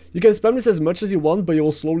cool. You can spam this as much as you want, but you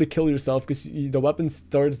will slowly kill yourself. Because the weapon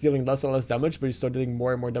starts dealing less and less damage, but you start dealing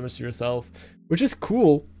more and more damage to yourself. Which is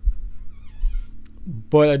cool.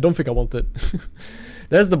 But I don't think I want it.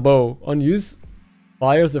 There's the bow. On use,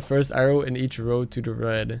 fires the first arrow in each row to the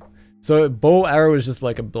red. So bow arrow is just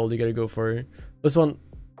like a build you gotta go for. This one...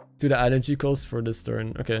 to the energy cost for this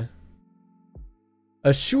turn. Okay.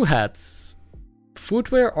 Shoe hats.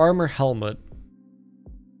 Footwear, armor, helmet.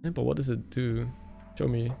 Yeah, but what does it do? Show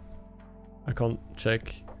me. I can't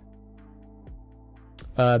check.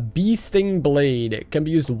 Bee sting blade. Can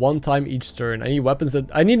be used 1 time each turn. I need weapons that...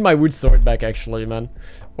 I need my wood sword back actually, man.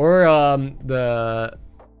 Or the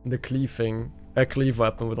cleave thing. A cleave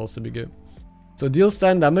weapon would also be good. So deals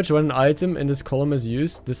 10 damage when an item in this column is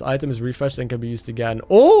used. This item is refreshed and can be used again.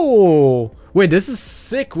 Oh! Wait, this is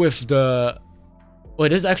sick with the... Wait,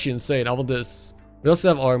 this is actually insane. I want this. We also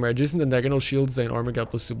have armor. Adjacent and diagonal shields and armor get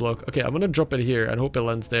plus 2 block. Okay, I'm gonna drop it here and hope it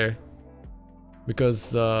lands there.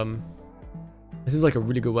 Because, it seems like a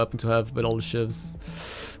really good weapon to have with all the shivs.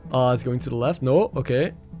 It's going to the left. No,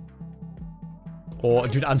 okay. Oh,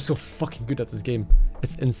 dude, I'm so fucking good at this game.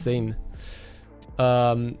 It's insane.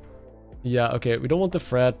 Yeah, okay, we don't want the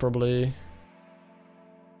thread, probably.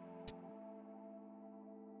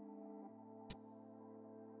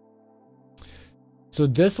 So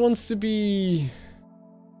this wants to be...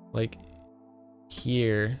 like...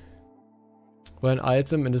 here. When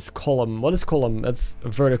item in this column. What is column? That's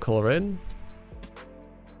vertical, right?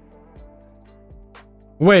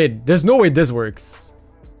 Wait, there's no way this works.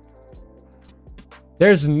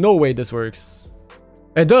 There's no way this works.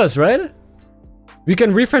 It does, right? We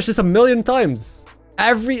can refresh this 1,000,000 times.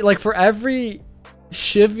 For every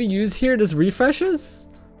shiv we use here, this refreshes?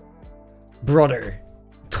 Brother.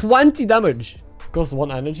 20 damage. Costs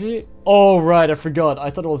 1 energy. Oh, right, I forgot.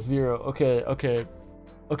 I thought it was 0. Okay, okay.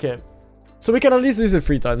 Okay. So we can at least use it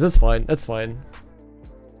 3 times. That's fine. That's fine.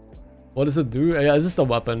 What does it do? Yeah, it's just a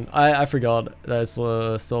weapon. I forgot. That's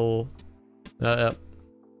still... yeah.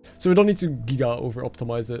 So we don't need to giga over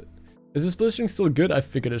optimize it. Is this positioning still good? I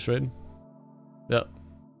think it is, right? Yeah.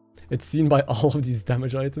 It's seen by all of these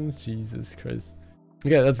damage items. Jesus Christ.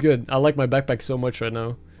 Okay, that's good. I like my backpack so much right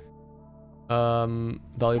now.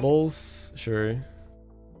 Valuables. Sure.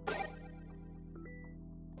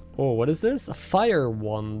 Oh, what is this? A fire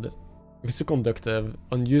wand. It's so conductive.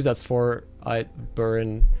 On use, that's 4 I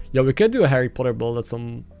burn. Yo, we could do a Harry Potter build at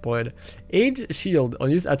some point. Age shield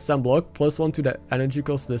on use at stand block, +1 to the energy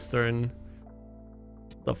cost this turn.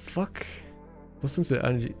 The fuck? +1 to the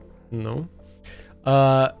energy. No.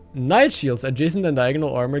 Night shields adjacent and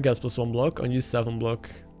diagonal armor gets +1 block on use 7 block.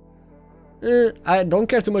 I don't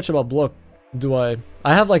care too much about block, do I?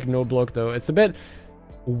 I have like no block though. It's a bit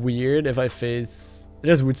weird if I face. It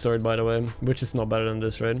has wood sword by the way, which is not better than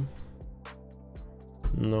this, right?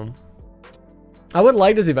 No. I would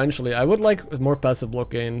like this eventually. I would like more passive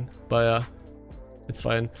block gain, but it's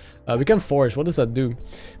fine. We can forge. What does that do?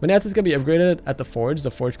 Many items can be upgraded at the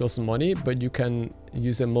forge costs money, but you can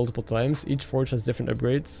use them multiple times. Each forge has different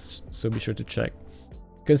upgrades, so be sure to check.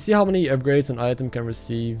 You can see how many upgrades an item can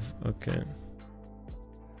receive. Okay.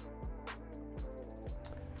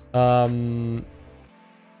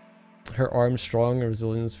 Her arm strong,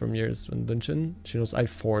 resilience from years in dungeon. She knows I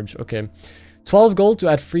forge. Okay. 12 gold to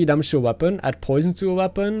add 3 damage to a weapon, add poison to a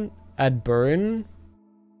weapon, add burn,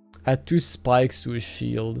 add 2 spikes to a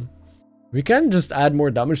shield. We can just add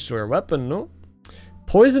more damage to our weapon, no?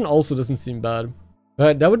 Poison also doesn't seem bad.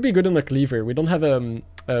 That would be good on a cleaver. We don't have a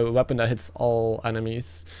weapon that hits all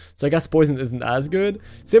enemies. So I guess poison isn't as good.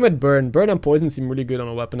 Same with burn. Burn and poison seem really good on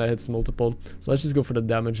a weapon that hits multiple. So let's just go for the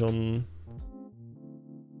damage on...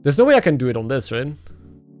 There's no way I can do it on this, right?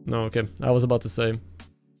 No, okay. I was about to say.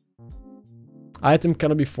 Item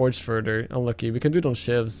cannot be forged further. Unlucky. We can do it on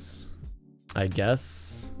shivs, I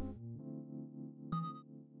guess.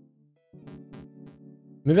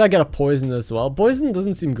 Maybe I get a poison as well. Poison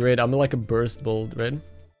doesn't seem great. I'm like a burst build, right?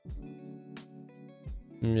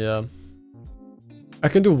 Yeah. I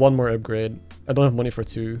can do 1 more upgrade. I don't have money for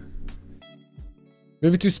 2.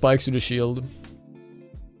 Maybe 2 spikes to the shield.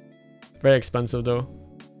 Very expensive though.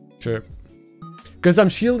 Sure. Because I'm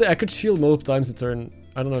shielded. I could shield multiple times a turn.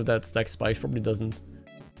 I don't know if that stacks spikes. Probably doesn't.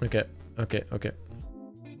 Okay. Okay. Okay.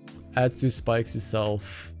 Adds 2 spikes to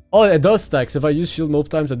self. Oh, it does stack. So if I use shield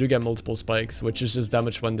multiple times, I do get multiple spikes, which is just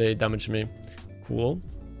damage when they damage me. Cool.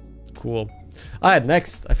 Cool. Alright,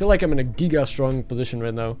 next. I feel like I'm in a giga strong position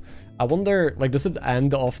right now. I wonder, like, does it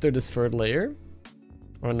end after this 3rd layer?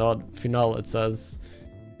 Or not? Final, it says.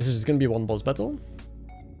 This is just gonna be 1 boss battle.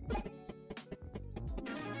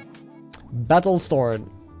 Battle stored.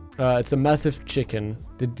 It's a massive chicken.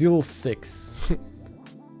 They deal 6.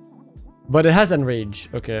 But it has enrage.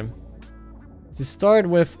 Okay. To start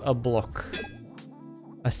with a block.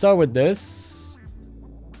 I start with this.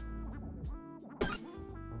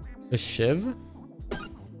 A shiv.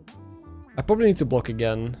 I probably need to block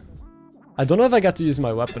again. I don't know if I get to use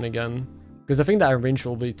my weapon again. Because I think that range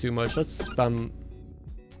will be too much. Let's spam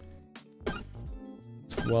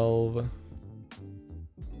 12.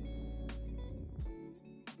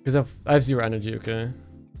 Because I have 0 energy, okay.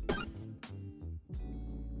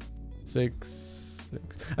 6.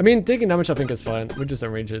 I mean, taking damage I think is fine. We'll just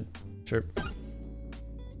enrage it. Sure.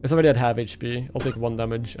 It's already at half HP. I'll take 1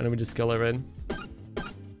 damage and then we just kill it, right?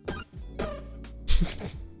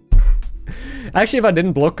 Actually, if I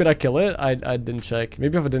didn't block, could I kill it? I didn't check.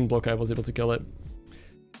 Maybe if I didn't block, I was able to kill it.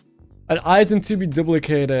 An item to be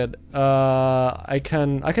duplicated. I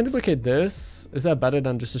can duplicate this. Is that better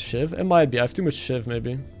than just a shiv? It might be. I have too much shiv,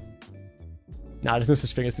 maybe. Nah, there's no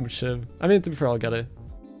such thing as too much shiv. I mean, to be fair, I'll get it.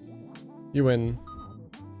 You win.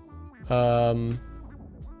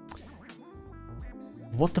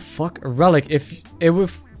 What the fuck? A relic.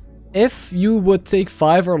 If you would take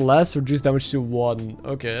 5 or less, reduce damage to 1.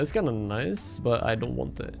 Okay, it's kind of nice, but I don't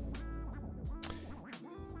want it.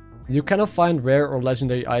 You cannot find rare or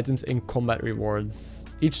legendary items in combat rewards.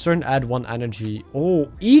 Each turn add 1 energy. Oh,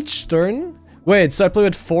 each turn? Wait, so I play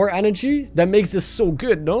with 4 energy? That makes this so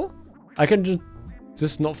good, no? I can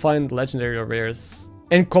just not find legendary or rares.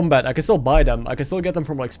 In combat, I can still buy them. I can still get them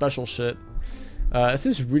from like special shit. It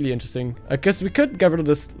seems really interesting. I guess we could get rid of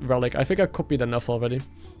this relic. I think I copied enough already.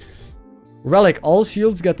 Relic. All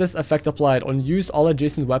shields get this effect applied. On use, all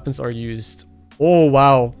adjacent weapons are used. Oh,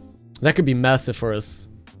 wow. That could be massive for us.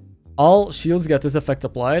 All shields get this effect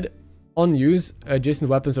applied. On use, adjacent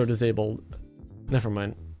weapons are disabled. Never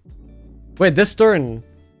mind. Wait, this turn.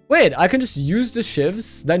 Wait, I can just use the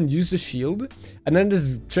shivs, then use the shield, and then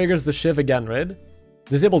this triggers the shiv again, right?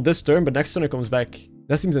 Disable this turn, but next turn it comes back.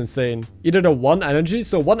 That seems insane. Either the 1 energy,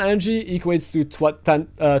 so 1 energy equates to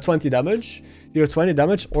 20 damage, either 20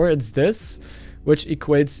 damage, or it's this, which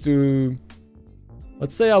equates to,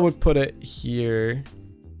 let's say I would put it here,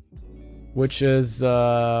 which is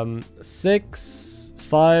 6,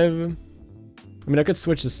 5. I mean, I could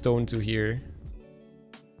switch the stone to here.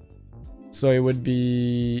 So it would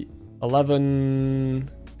be 11,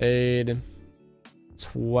 8,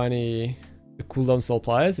 20. The cooldown still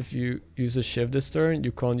applies. If you use a shiv this turn,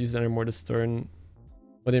 you can't use it anymore this turn.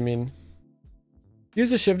 What do you mean?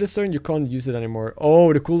 Use a shiv this turn, you can't use it anymore.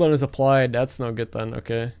 Oh, the cooldown is applied. That's not good then.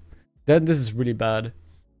 Okay. Then this is really bad.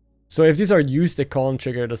 So if these are used, they can't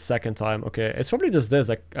trigger the second time. Okay, it's probably just this.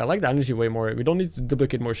 I like the energy way more. We don't need to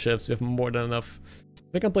duplicate more shifts. We have more than enough.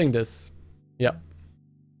 I think I'm playing this. Yeah.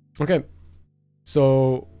 Okay.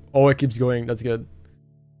 So, oh, it keeps going. That's good.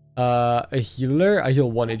 A healer. I heal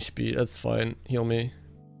 1 HP. That's fine. Heal me.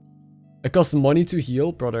 It costs money to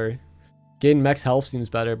heal, brother. Gain max health seems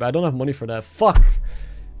better, but I don't have money for that. Fuck.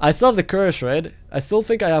 I still have the curse, right? I still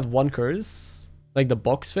think I have 1 curse. Like the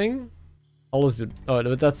box thing. I'll just do... Oh,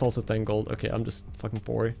 but that's also 10 gold. Okay, I'm just fucking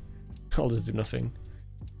poor. I'll just do nothing.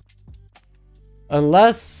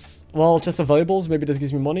 Unless... Well, chest of valuables. Maybe this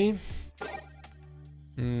gives me money.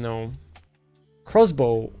 No.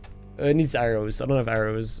 Crossbow. It needs arrows. I don't have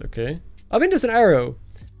arrows. Okay. I mean, there's an arrow.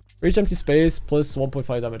 Reach empty space plus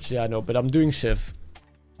 1.5 damage. Yeah, I know, but I'm doing shiv.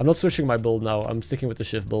 I'm not switching my build now. I'm sticking with the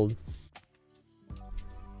shiv build.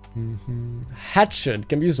 Hatchet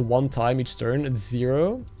can be used 1 time each turn. It's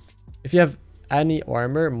 0. If you have any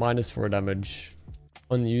armor, -4 damage.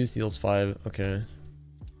 Unused deals 5. Okay.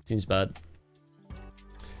 Seems bad.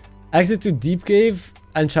 Exit to Deep Cave,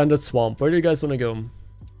 Enchanted Swamp. Where do you guys want to go?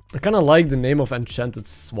 I kind of like the name of Enchanted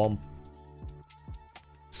Swamp.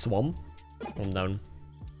 Swamp? Calm down.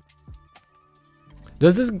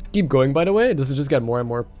 Does this keep going, by the way? Does it just get more and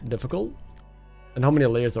more difficult? And how many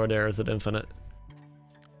layers are there? Is it infinite?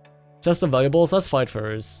 Chest of valuables. Let's fight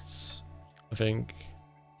first. I think.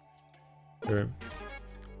 Sure.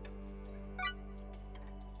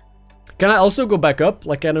 Can I also go back up?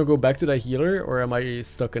 Like, can I go back to that healer? Or am I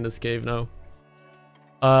stuck in this cave now?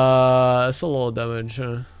 It's a lot of damage.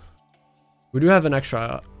 We do have an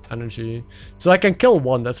extra energy. So I can kill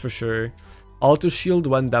 1, that's for sure. Auto shield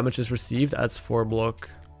when damage is received adds 4 block.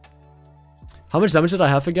 How much damage did I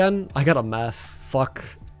have again? I got a math. Fuck.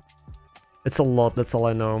 It's a lot, that's all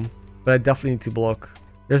I know. But I definitely need to block.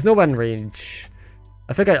 There's no end range.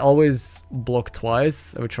 I think I always block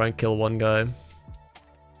twice. I would try and kill 1 guy.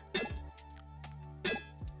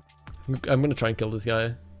 I'm gonna try and kill this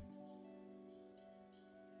guy.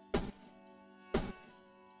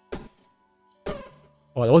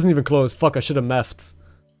 Oh, it wasn't even close. Fuck, I should have meffed.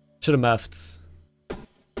 Should have meffed.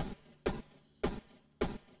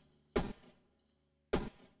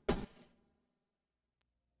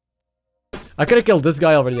 I could have killed this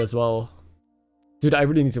guy already as well. Dude, I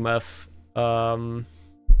really need to meth.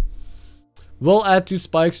 We'll add 2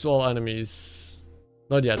 spikes to all enemies.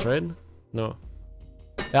 Not yet, right? No.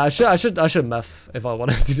 Yeah, I should meth if I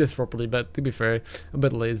want to do this properly, but to be fair, I'm a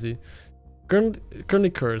bit lazy. Currently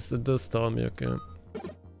cursed, it does tell me, okay.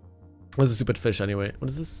 What's a stupid fish anyway? What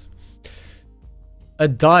is this? A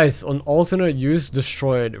dice on alternate use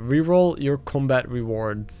destroyed. Reroll your combat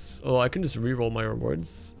rewards. Oh, I can just reroll my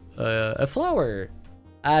rewards. A flower.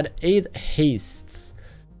 Add 8 hastes.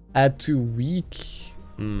 Add 2 weak.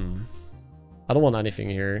 I don't want anything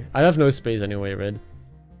here. I have no space anyway, Red.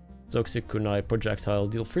 Toxic kunai projectile.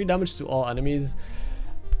 Deal 3 damage to all enemies.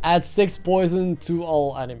 Add 6 poison to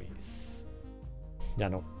all enemies. Yeah,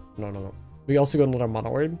 no. No. We also got another mana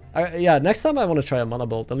orb. Yeah, next time I want to try a mana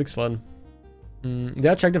build. That looks fun. Did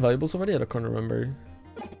I check the valuables already? I can't remember.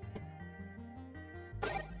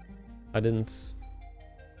 I didn't.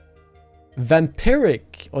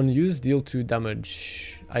 Vampiric on use deal 2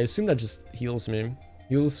 damage. I assume that just heals me.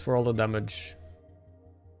 Heals for all the damage.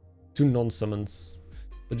 2 non-summons.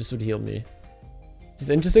 So just would heal me. This is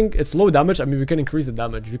interesting. It's low damage. I mean, we can increase the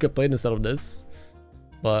damage. We could play it instead of this.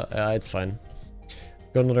 But it's fine.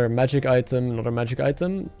 Got another magic item. Another magic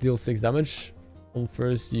item. Deals 6 damage. On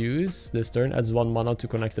first use. This turn adds 1 mana to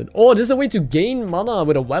connected. Oh, this is a way to gain mana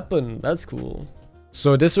with a weapon. That's cool.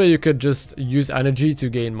 So this way you could just use energy to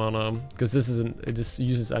gain mana. Because this isn't... It just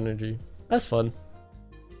uses energy. That's fun.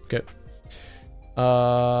 Okay.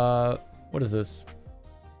 What is this?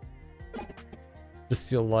 Just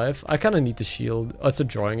steal life. I kind of need the shield. Oh, it's a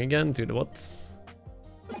drawing again? Dude, what?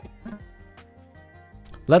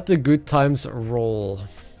 Let the good times roll.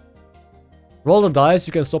 Roll the dice.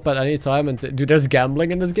 You can stop at any time. And dude, there's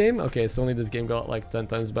gambling in this game? Okay, so only this game got like 10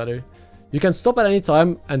 times better. You can stop at any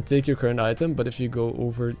time and take your current item. But if you go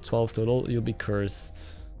over 12 total, you'll be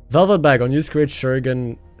cursed. Velvet bag. On use create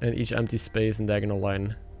shuriken in each empty space in diagonal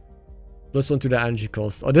line. +1 to the energy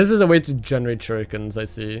cost. Oh, this is a way to generate shurikens, I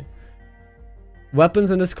see.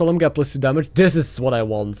 Weapons in this column get +2 damage. This is what I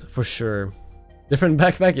want, for sure. Different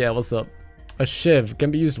backpack? Yeah, what's up? A shiv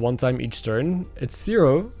can be used 1 time each turn. It's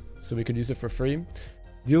 0, so we could use it for free.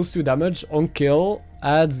 Deals 2 damage. On kill.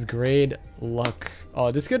 Adds grade luck.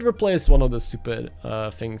 Oh, this could replace one of the stupid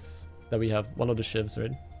things that we have. One of the shivs,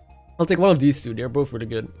 right? I'll take one of these two. They're both really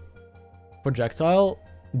good. Projectile.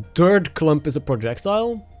 Dirt clump is a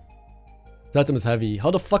projectile? This item is heavy. How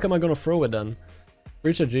the fuck am I gonna throw it then?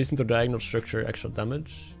 Reach adjacent to diagonal structure. Extra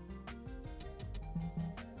damage.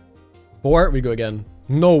 4. We go again.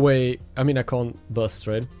 No way. I mean, I can't bust,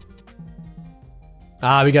 right?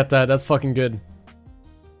 Ah, we got that. That's fucking good.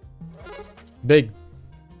 Big.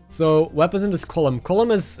 So, weapons in this column.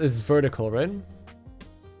 Column is vertical, right?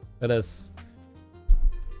 It is.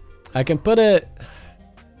 I can put it...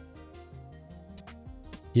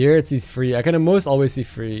 Here it sees 3. I can at most always see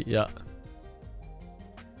 3. Yeah.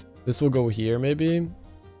 This will go here, maybe.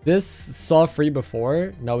 This saw 3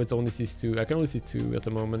 before. Now it only sees 2. I can only see 2 at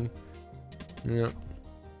the moment. Yeah.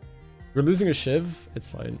 We're losing a shiv.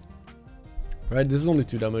 It's fine. Right, this is only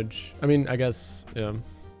 2 damage. I mean, I guess, yeah.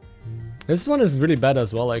 This one is really bad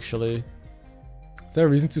as well, actually. Is there a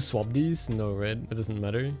reason to swap these? No, right? It doesn't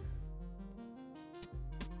matter.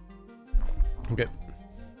 Okay.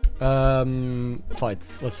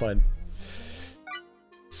 Fights. Let's fight.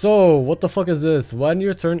 So, what the fuck is this? When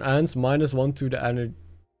your turn ends, -1 to the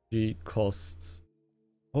energy costs.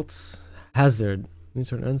 What's hazard? When your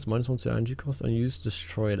turn ends, -1 to the energy cost, and use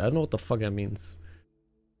destroyed. I don't know what the fuck that means.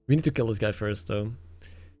 We need to kill this guy first, though.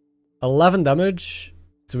 11 damage.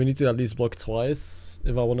 So we need to at least block twice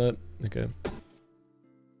if I wanna... Okay.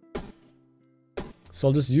 So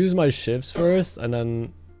I'll just use my shivs first and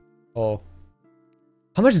then... Oh.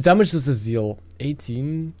 How much damage does this deal?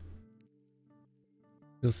 18?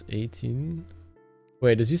 Deals 18?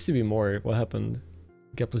 Wait, this used to be more. What happened?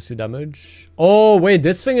 Get +2 damage. Oh, wait,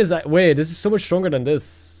 this thing is... Wait, this is so much stronger than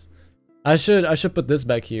this. I should put this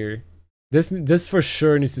back here. This for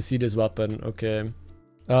sure needs to see this weapon. Okay.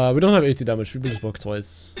 We don't have 80 damage. We just block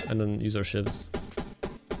twice and then use our shivs.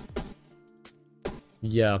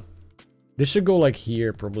 Yeah. This should go like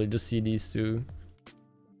here, probably. Just see these two.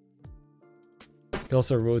 You can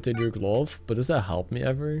also rotate your glove, but does that help me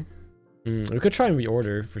ever? We could try and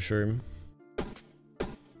reorder for sure.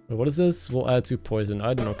 Wait, what is this? We'll add 2 poison.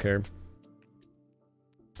 I don't care.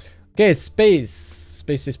 Okay, space.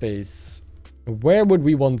 Space. Where would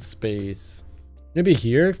we want space? Maybe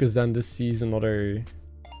here, because then this sees another...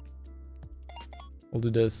 We'll do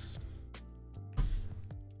this.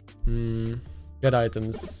 Get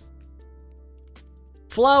items.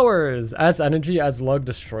 Flowers! Adds energy, adds luck,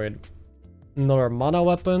 destroyed. Another mana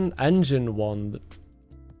weapon. Engine wand.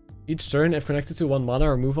 Each turn, if connected to 1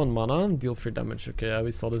 mana or move 1 mana, deal 3 damage. Okay,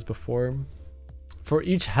 we saw this before. For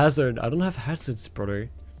each hazard. I don't have hazards, brother.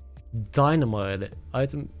 Dynamite.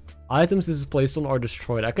 Items this is placed on are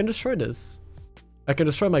destroyed. I can destroy this. I can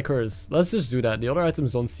destroy my curse. Let's just do that. The other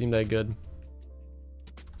items don't seem that good.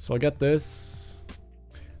 So I'll get this.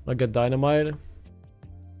 I'll get dynamite.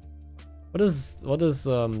 What does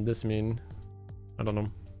this mean? I don't know.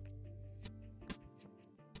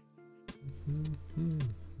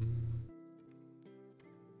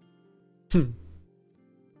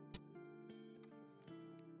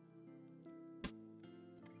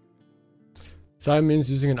 Sign means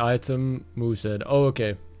using an item moves it. Oh,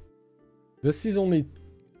 okay. This is only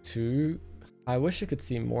 2. I wish I could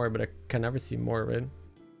see more, but I can never see more, right? I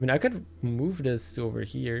mean, I could move this to over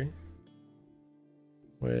here.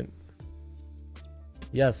 Wait.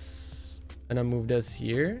 Yes. And I move this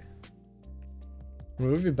here. It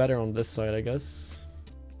would be better on this side, I guess.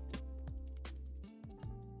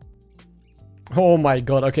 Oh my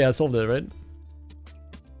god. Okay, I solved it, right?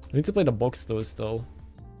 I need to play the box though still.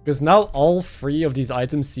 Because now all 3 of these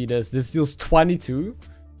items see this. This deals 22.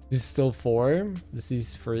 This is still 4. This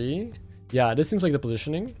is 3. Yeah, this seems like the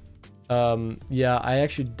positioning. Yeah, I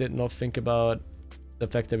actually did not think about the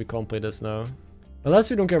fact that we can't play this now. Unless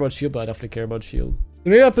we don't care about shield, but I definitely care about shield.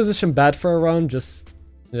 Maybe I positioned bad for a round, just...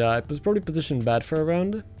 Yeah, I was probably positioned bad for a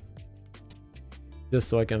round. Just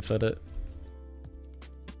so I can fit it.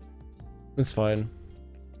 It's fine.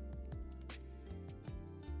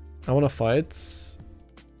 I wanna fight.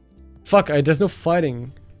 Fuck, there's no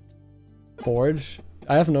fighting. Forge.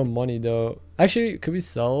 I have no money though. Actually, could we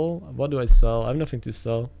sell? What do I sell? I have nothing to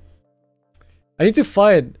sell. I need to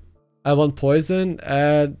fight. I want poison.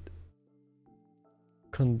 Add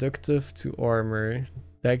conductive to armor.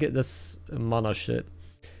 That's mana shit.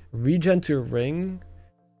 Regen to ring.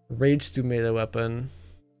 Rage to melee weapon.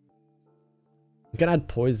 You can add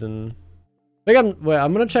poison. Wait,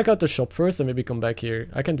 I'm gonna check out the shop first and maybe come back here.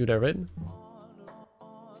 I can do that, right?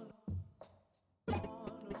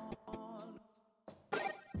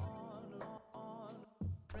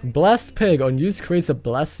 Blast Pig on use creates a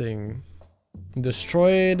blessing.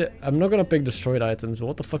 Destroyed. I'm not gonna pick destroyed items, but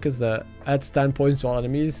what the fuck is that? Adds 10 points to all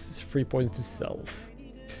enemies, 3 points to self.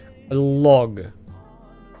 A log.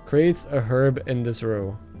 Creates a herb in this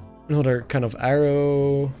row. Another kind of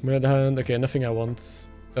arrow. Mid hand. Okay, nothing I want.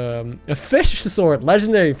 A fish sword.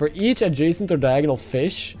 Legendary for each adjacent or diagonal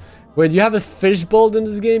fish. Wait, you have a fish bolt in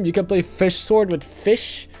this game? You can play fish sword with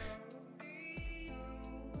fish?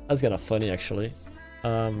 That's kind of funny, actually.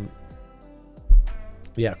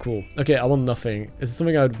 Yeah, cool. Okay, I want nothing. Is it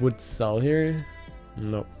something I would sell here?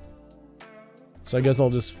 Nope. So I guess I'll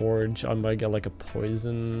just forge. I might get like a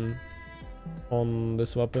poison on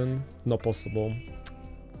this weapon. Not possible.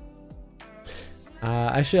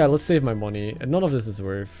 Actually, yeah, let's save my money. None of this is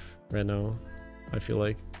worth right now, I feel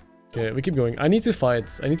like. Okay, we keep going. I need to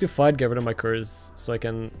fight. I need to fight, get rid of my curse, so I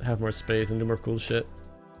can have more space and do more cool shit.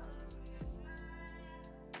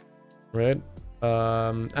 Right?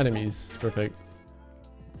 Enemies. Perfect.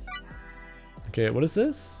 Okay, what is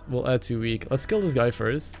this? We'll add 2 weak. Let's kill this guy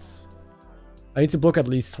first. I need to block at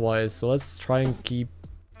least twice, so let's try and keep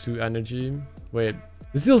 2 energy. Wait,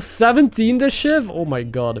 this deals 17, this shiv? Oh my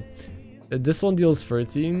god. This one deals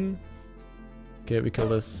 13. Okay, we kill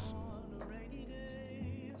this.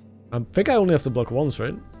 I think I only have to block once,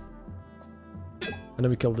 right? And then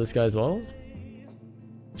we kill this guy as well.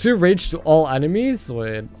 2 rage to all enemies?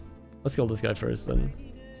 Wait, let's kill this guy first then.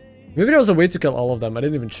 Maybe there was a way to kill all of them. I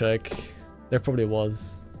didn't even check. There probably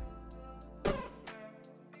was.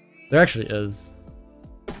 There actually is.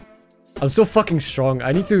 I'm so fucking strong.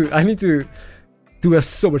 I need to do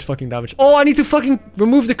so much fucking damage. Oh, I need to fucking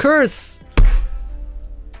remove the curse.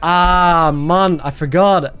 Ah, man, I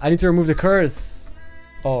forgot. I need to remove the curse.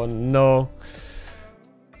 Oh no.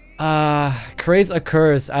 Creates a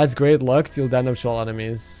curse, adds great luck, deal damage to all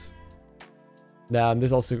enemies. Damn,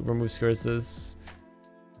 this also removes curses.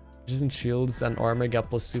 Resistant shields and armor get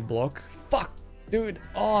 +2 block. Fuck, dude.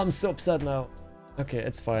 Oh, I'm so upset now. Okay,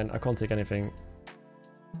 it's fine. I can't take anything.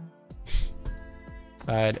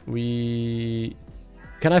 Alright,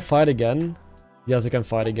 Can I fight again? Yes, I can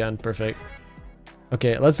fight again. Perfect.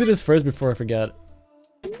 Okay, let's do this first before I forget.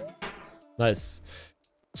 Nice.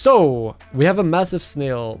 So, we have a massive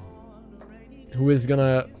snail who is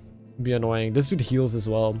gonna be annoying. This dude heals as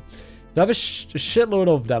well. They have a shitload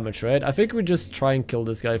of damage, right? I think we just try and kill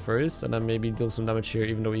this guy first and then maybe deal some damage here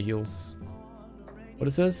even though he heals. What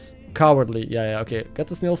is this? Cowardly. Yeah, okay. Get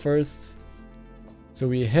the snail first. So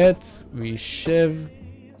we hit, we shiv.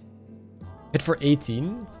 Hit for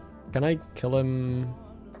 18. Can I kill him?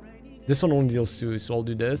 This one only deals 2, so I'll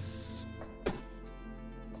do this.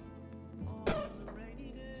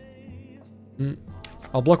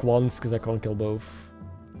 I'll block once because I can't kill both.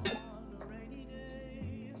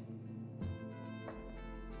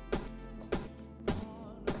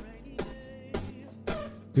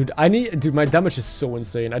 Dude, my damage is so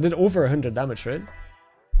insane. I did over 100 damage, right?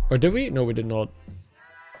 Or did we? No, we did not.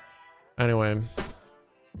 Anyway.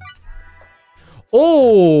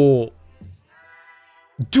 Oh!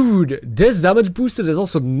 Dude, this damage boosted is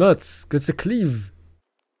also nuts. Cause it's a cleave.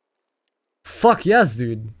 Fuck yes,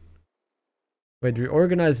 dude. Wait,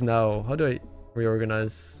 reorganize now. How do I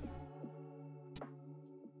reorganize?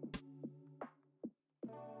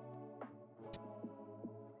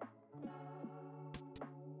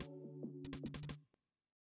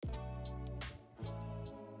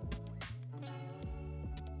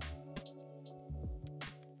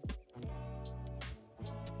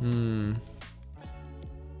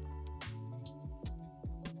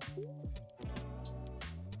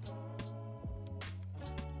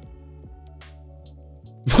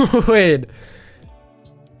 Wait.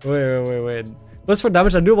 Plus for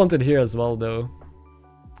damage, I do want it here as well, though.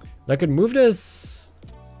 I could move this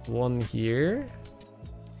one here.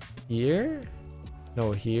 Here.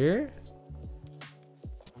 No, here.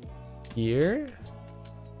 Here.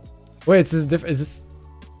 Wait, is this different? Is this...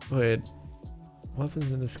 Wait. What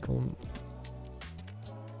happens in this column?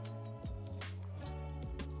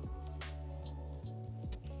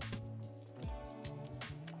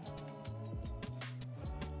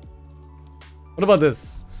 What about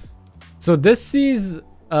this? So this sees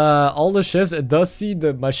all the shifts. It does see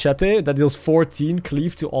the machete that deals 14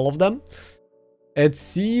 cleave to all of them. It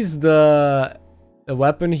sees the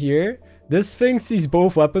weapon here. This thing sees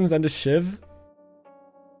both weapons and the shiv.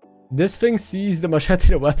 This thing sees the machete,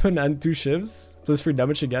 the weapon, and 2 shivs. Plus 3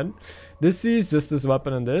 damage again. This sees just this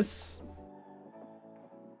weapon and this.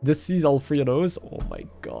 This sees all 3 of those. Oh my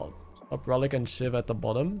god. Up relic and shiv at the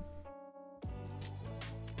bottom.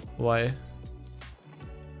 Why?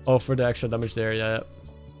 Oh, for the extra damage there, yeah.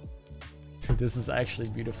 Dude, this is actually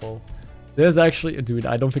beautiful. This is actually... Dude,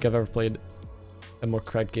 I don't think I've ever played a more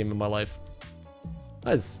cracked game in my life.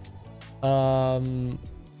 Nice.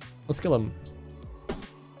 Let's kill him.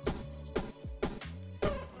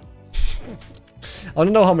 I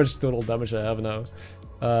don't know how much total damage I have now.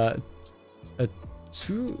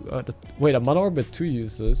 Wait, a mana orb with 2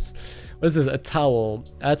 uses. What is this? A towel.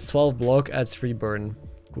 Adds 12 block, adds 3 burn.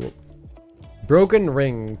 Cool. Broken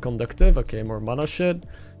ring. Conductive. Okay, more mana shit.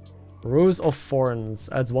 Rose of Thorns.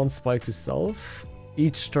 Adds 1 spike to self.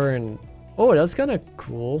 Each turn. Oh, that's kind of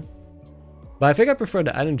cool. But I think I prefer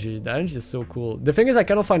the energy. The energy is so cool. The thing is, I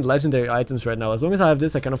cannot find legendary items right now. As long as I have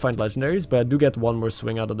this, I cannot find legendaries. But I do get 1 more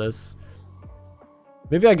swing out of this.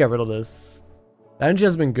 Maybe I get rid of this. The energy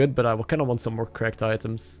has been good, but I kind of want some more cracked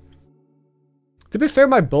items. To be fair,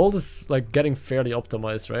 my build is like getting fairly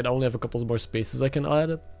optimized, right? I only have a couple more spaces I can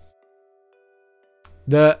add.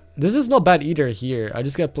 This is not bad either here. I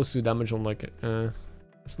just get +2 damage on like...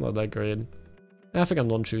 it's not that great. I think I'm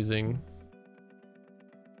done choosing.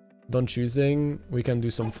 Done choosing. We can do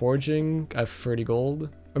some forging. I have 30 gold.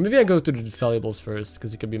 Or maybe I go to the valuables first,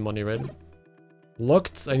 because it could be money, right?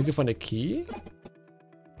 Locked. I need to find a key.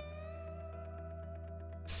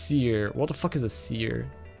 Seer. What the fuck is a seer?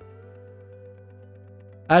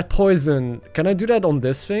 Add poison. Can I do that on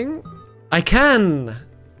this thing? I can!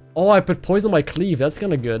 Oh, I put poison on my cleave. That's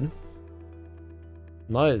kind of good.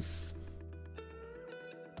 Nice.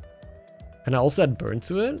 Can I also add burn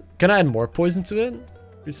to it? Can I add more poison to it?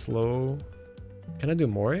 Pretty slow. Can I do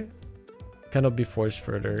more? Cannot be forged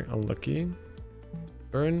further. Unlucky.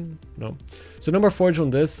 Burn? No. So no more forge on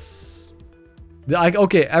this.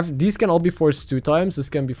 Okay, these can all be forged 2 times. This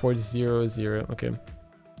can be forged 0, 0. Okay. Do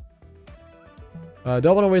I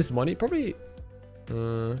want to waste money? Probably.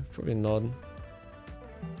 Probably not.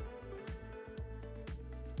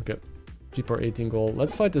 Okay. Cheaper 18 gold.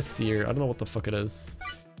 Let's fight the seer. I don't know what the fuck it is.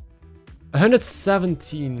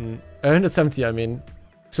 117. 170, I mean.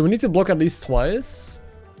 So we need to block at least twice.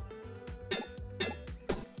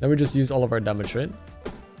 Then we just use all of our damage, right?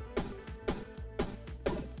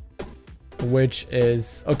 Which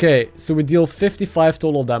is... Okay, so we deal 55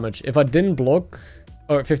 total damage. If I didn't block...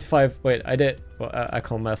 Or 55... Wait, I did... Well, I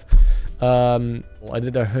can't math. I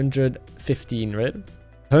did 115, right?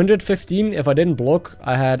 115, if I didn't block,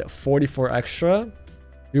 I had 44 extra.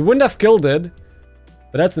 We wouldn't have killed it.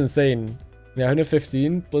 But that's insane. Yeah,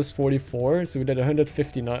 115 plus 44. So we did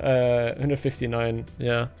 159.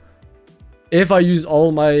 Yeah. If I use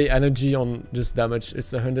all my energy on just damage,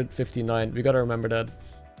 it's 159. We gotta remember that.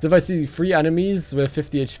 So if I see 3 enemies with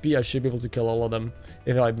 50 HP, I should be able to kill all of them.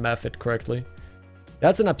 If I math it correctly.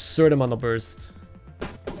 That's an absurd amount of burst.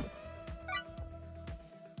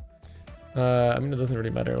 I mean, it doesn't really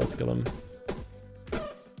matter. Let's kill him.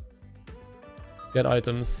 Get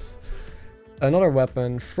items. Another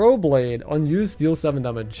weapon. Throw blade. Unused, deal 7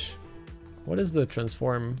 damage. What is the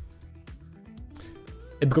transform?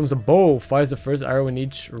 It becomes a bow. Fires the first arrow in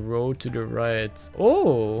each row to the right.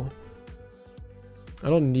 Oh! I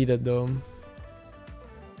don't need it though.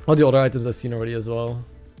 All the other items I've seen already as well.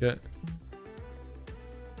 Yeah.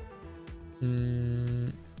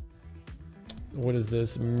 What is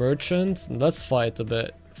this? Merchant? Let's fight a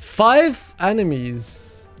bit. 5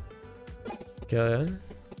 enemies! Okay.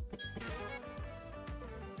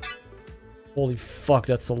 Holy fuck,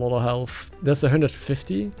 that's a lot of health. That's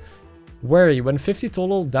 150. Wary, when 50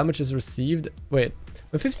 total damage is received... Wait.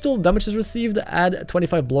 When 50 total damage is received, add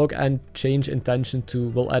 25 block and change intention to...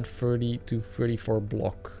 We'll add 30 to 34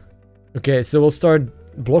 block. Okay, so we'll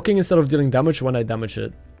start blocking instead of dealing damage when I damage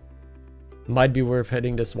it. Might be worth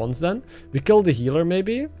hitting this once then. We kill the healer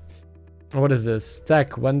maybe. What is this?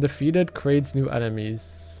 Tech. When defeated, creates new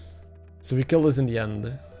enemies. So we kill this in the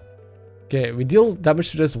end. Okay, we deal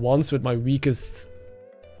damage to this once with my weakest,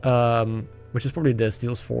 which is probably this,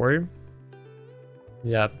 deals 4.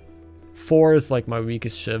 Yeah, 4 is like my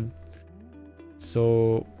weakest shiv.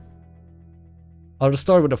 So I'll just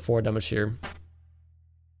start with a 4 damage here.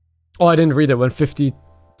 Oh, I didn't read it. When 50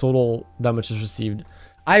 total damage is received.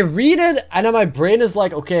 I read it and then my brain is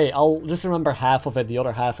like, okay, I'll just remember half of it. The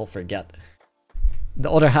other half I'll forget.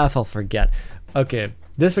 Okay,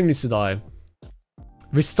 this thing needs to die.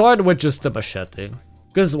 We start with just the machete,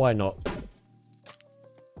 because why not?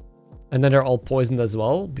 And then they're all poisoned as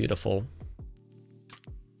well. Beautiful.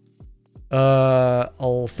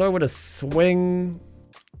 I'll start with a swing.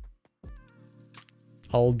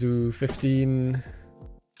 I'll do 15.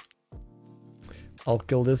 I'll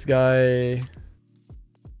kill this guy.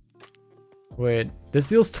 Wait, this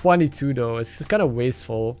deals 22 though. It's kind of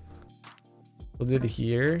wasteful. We'll do it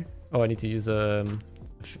here. Oh, I need to use a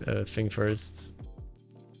thing first.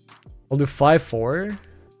 I'll do 5-4.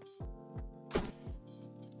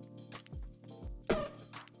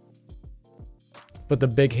 put the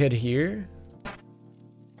big hit here.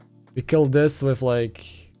 We killed this with like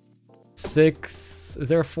 6. Is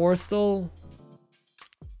there a 4 still?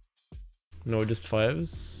 No, just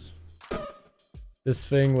 5s. This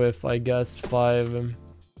thing with, I guess, 5.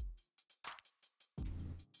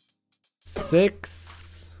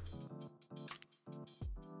 6.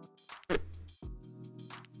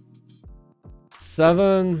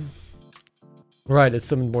 Seven. Right, it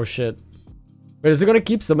summoned more shit. Wait, is it gonna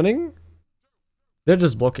keep summoning? They're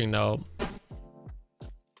just blocking now.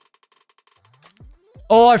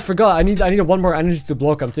 Oh, I forgot. I need one more energy to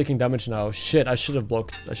block. I'm taking damage now. Shit, I should have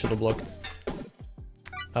blocked.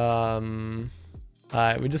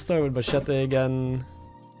 Alright, we just started with Machete again.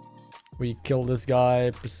 We kill this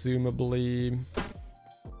guy, presumably.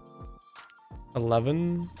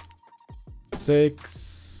 11.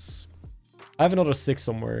 6. I have another 6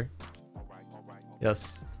 somewhere.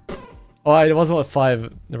 Yes. Oh, it wasn't at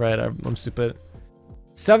 5. Right, I'm stupid.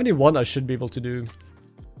 71 I should be able to do.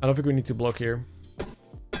 I don't think we need to block here.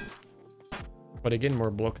 But again,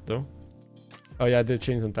 more blocked though. Oh yeah, I did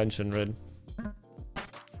change intention, right?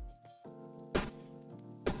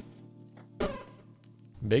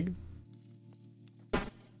 Big?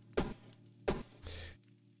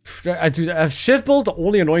 I do a shiv build. The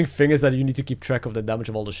only annoying thing is that you need to keep track of the damage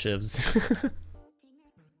of all the shivs.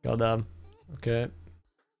 Goddamn. Okay.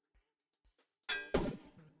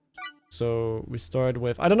 So we start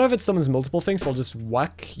with, I don't know if it summons multiple things, so I'll just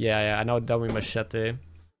whack. Yeah, I know it down with Machete.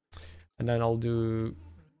 And then I'll do...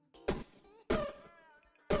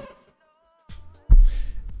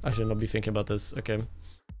 I should not be thinking about this. Okay.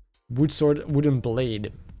 Wood sword, wooden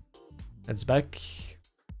blade. That's back.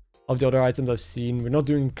 Of the other items I've seen, we're not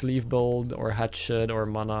doing cleave build or hatchet or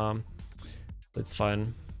mana. That's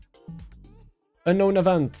fine. Unknown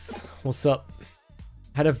events. What's up?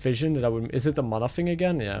 Had a vision that I would... Is it a mana thing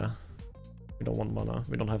again? Yeah. We don't want mana.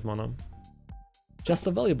 We don't have mana. Just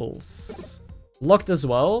the valuables. Locked as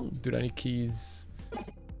well. Dude, any keys?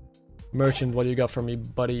 Merchant, what do you got for me,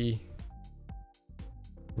 buddy?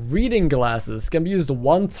 Reading glasses can be used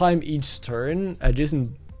one time each turn.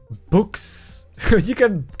 Adjacent books. You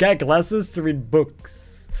can get glasses to read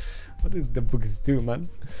books. What do the books do, man?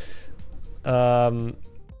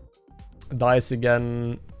 Dice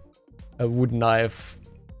again. A wood knife.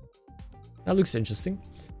 That looks interesting.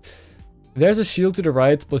 There's a shield to the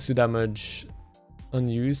right, plus 2 damage.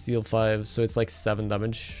 Unused, deal 5, so it's like 7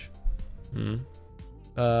 damage. We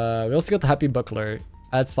also got the Happy Buckler.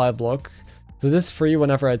 Adds 5 block. So this is free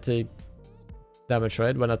whenever I take damage,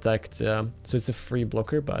 right? When attacked, yeah. So it's a free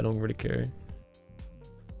blocker, but I don't really care.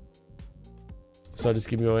 So I just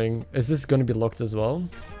keep going. Is this gonna be locked as well?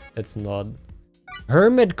 It's not.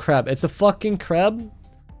 Hermit crab. It's a fucking crab?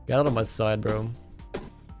 Get out of my side, bro.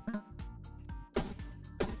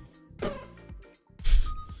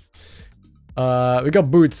 We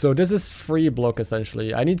got boots, so this is free block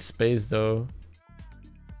essentially. I need space though.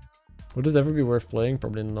 Would this ever be worth playing?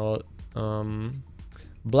 Probably not.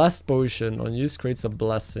 Blast potion on use creates a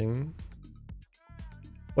blessing.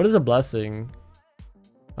 What is a blessing?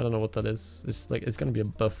 I don't know what that is. It's like it's gonna be a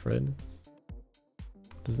buff, right?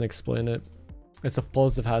 Doesn't explain it. It's a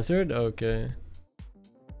positive hazard. Okay.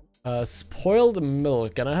 Spoiled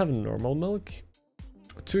milk. Can I have normal milk?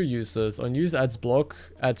 2 uses. On use adds block,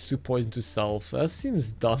 adds 2 poison to self. That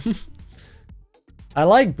seems dumb. I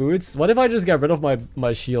like boots. What if I just get rid of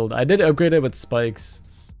my shield? I did upgrade it with spikes.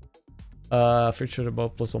 Fracture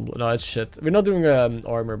above plus 1 block. No, it's shit. We're not doing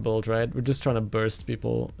armor build, right? We're just trying to burst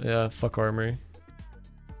people. Yeah, fuck armor.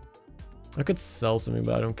 I could sell something,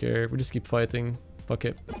 but I don't care. We just keep fighting. Fuck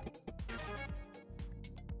it.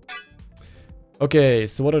 Okay,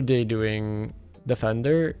 so what are they doing?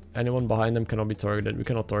 Defender. Anyone behind them cannot be targeted. We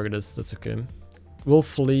cannot target this. That's okay. We'll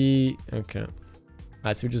flee. Okay.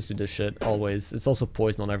 Alright, so we just do this shit always. It's also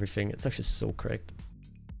poison on everything. It's actually so correct.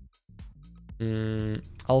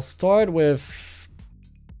 I'll start with...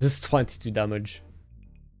 This is 22 damage. I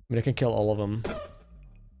mean, I can kill all of them.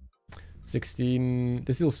 16.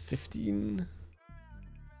 This deals 15.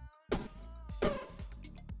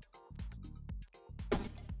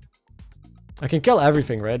 I can kill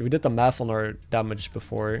everything, right? We did the math on our damage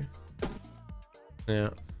before. Yeah.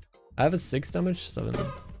 I have a 6 damage? 7.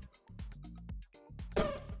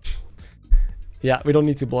 Yeah, we don't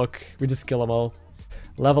need to block. We just kill them all.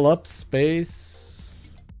 Level up, space.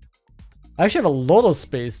 I actually have a lot of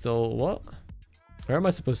space still. What? Where am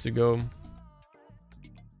I supposed to go?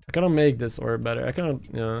 I cannot make this or better. I cannot,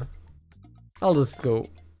 yeah. I'll just go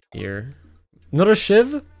here. Another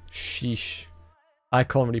shiv? Sheesh. I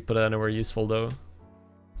can't really put it anywhere useful though.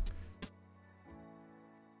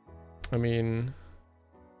 I mean,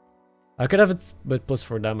 I could have it with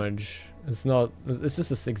 +4 damage. It's not. It's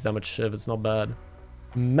just a 6 damage shiv. It's not bad.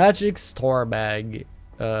 Magic Store Bag.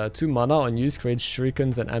 2 mana unused creates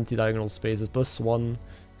shurikens and empty diagonal spaces. +1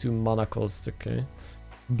 to mana cost. Okay.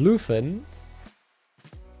 Bluefin.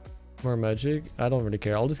 More magic. I don't really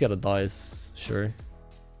care. I'll just get a dice. Sure.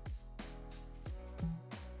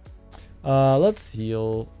 Let's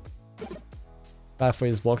heal. Pathway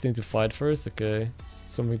is blocked into fight first. Okay.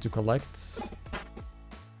 Something to collect.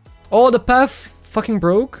 Oh, the path fucking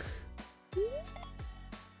broke.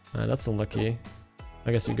 That's unlucky.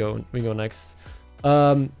 I guess we go next.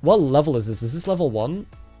 What level is this? Is this level 1?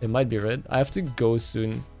 It might be, right? I have to go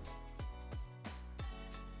soon.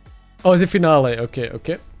 Oh, is it finale? Okay,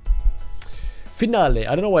 okay. Finale.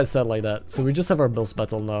 I don't know why I said like that. So we just have our Bill's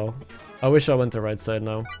battle now. I wish I went the right side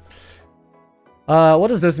now. What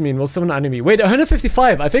does this mean? We'll summon an enemy. Wait,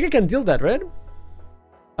 155. I think I can deal that, right?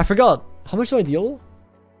 I forgot. How much do I deal?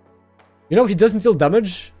 You know, he doesn't deal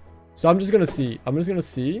damage. So I'm just gonna see. I'm just gonna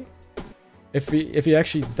see if he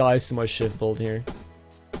actually dies to my shiv build here.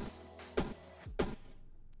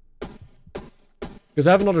 Because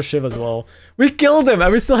I have another shiv as well. We killed him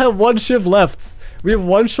and we still have 1 shiv left. We have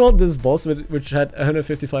one-shot this boss which had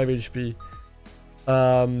 155 HP.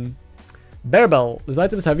 Bearbell. This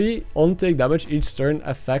item is heavy. On take damage. Each turn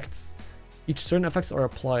effects are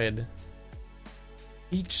applied.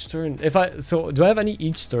 Each turn. So do I have any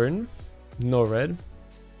each turn? No, right?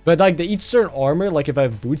 But like the each turn armor, like if I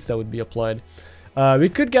have boots, that would be applied. We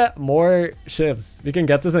could get more shivs. We can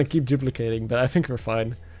get this and keep duplicating, but I think we're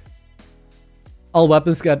fine. All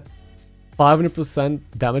weapons get 500%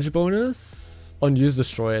 damage bonus on use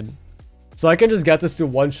destroyed. So I can just get this to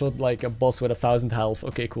one-shot like a boss with 1000 health.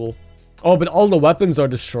 Okay, cool. Oh, but all the weapons are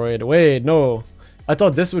destroyed. Wait, no. I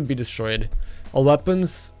thought this would be destroyed. All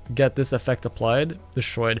weapons get this effect applied.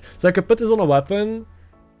 Destroyed. So I could put this on a weapon.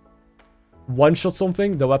 One-shot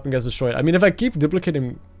something, the weapon gets destroyed. I mean, if I keep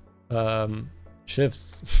duplicating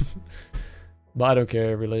shifts. But I don't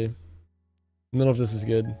care, really. None of this is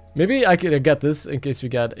good. Maybe I could get this in case we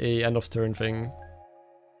get a end of turn thing.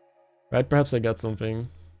 Right? Perhaps I get something.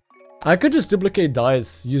 I could just duplicate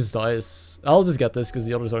dice, use dice. I'll just get this because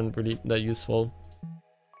the others aren't really that useful.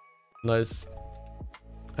 Nice.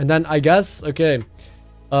 And then I guess, okay.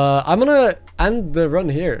 I'm gonna end the run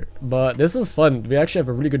here, but this is fun. We actually have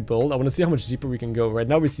a really good build. I want to see how much deeper we can go. Right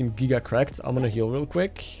now we seem giga cracked. I'm gonna heal real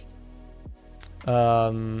quick.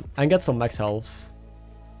 And get some max health.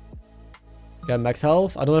 Yeah, max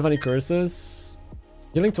health. I don't have any curses.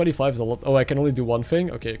 Healing 25 is a lot. Oh, I can only do one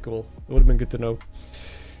thing? Okay, cool. It would have been good to know.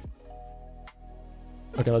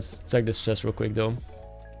 Okay, let's check this chest real quick though.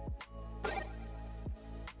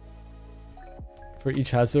 For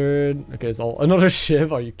each hazard. Okay, it's all another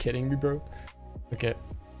shiv. Are you kidding me, bro? Okay.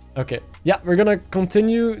 Okay. Yeah, we're gonna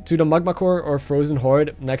continue to the magma core or frozen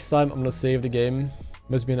horde. Next time I'm gonna save the game.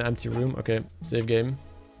 Must be in an empty room. Okay, save game.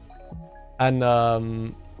 And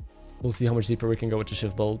we'll see how much deeper we can go with the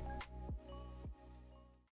shiv build.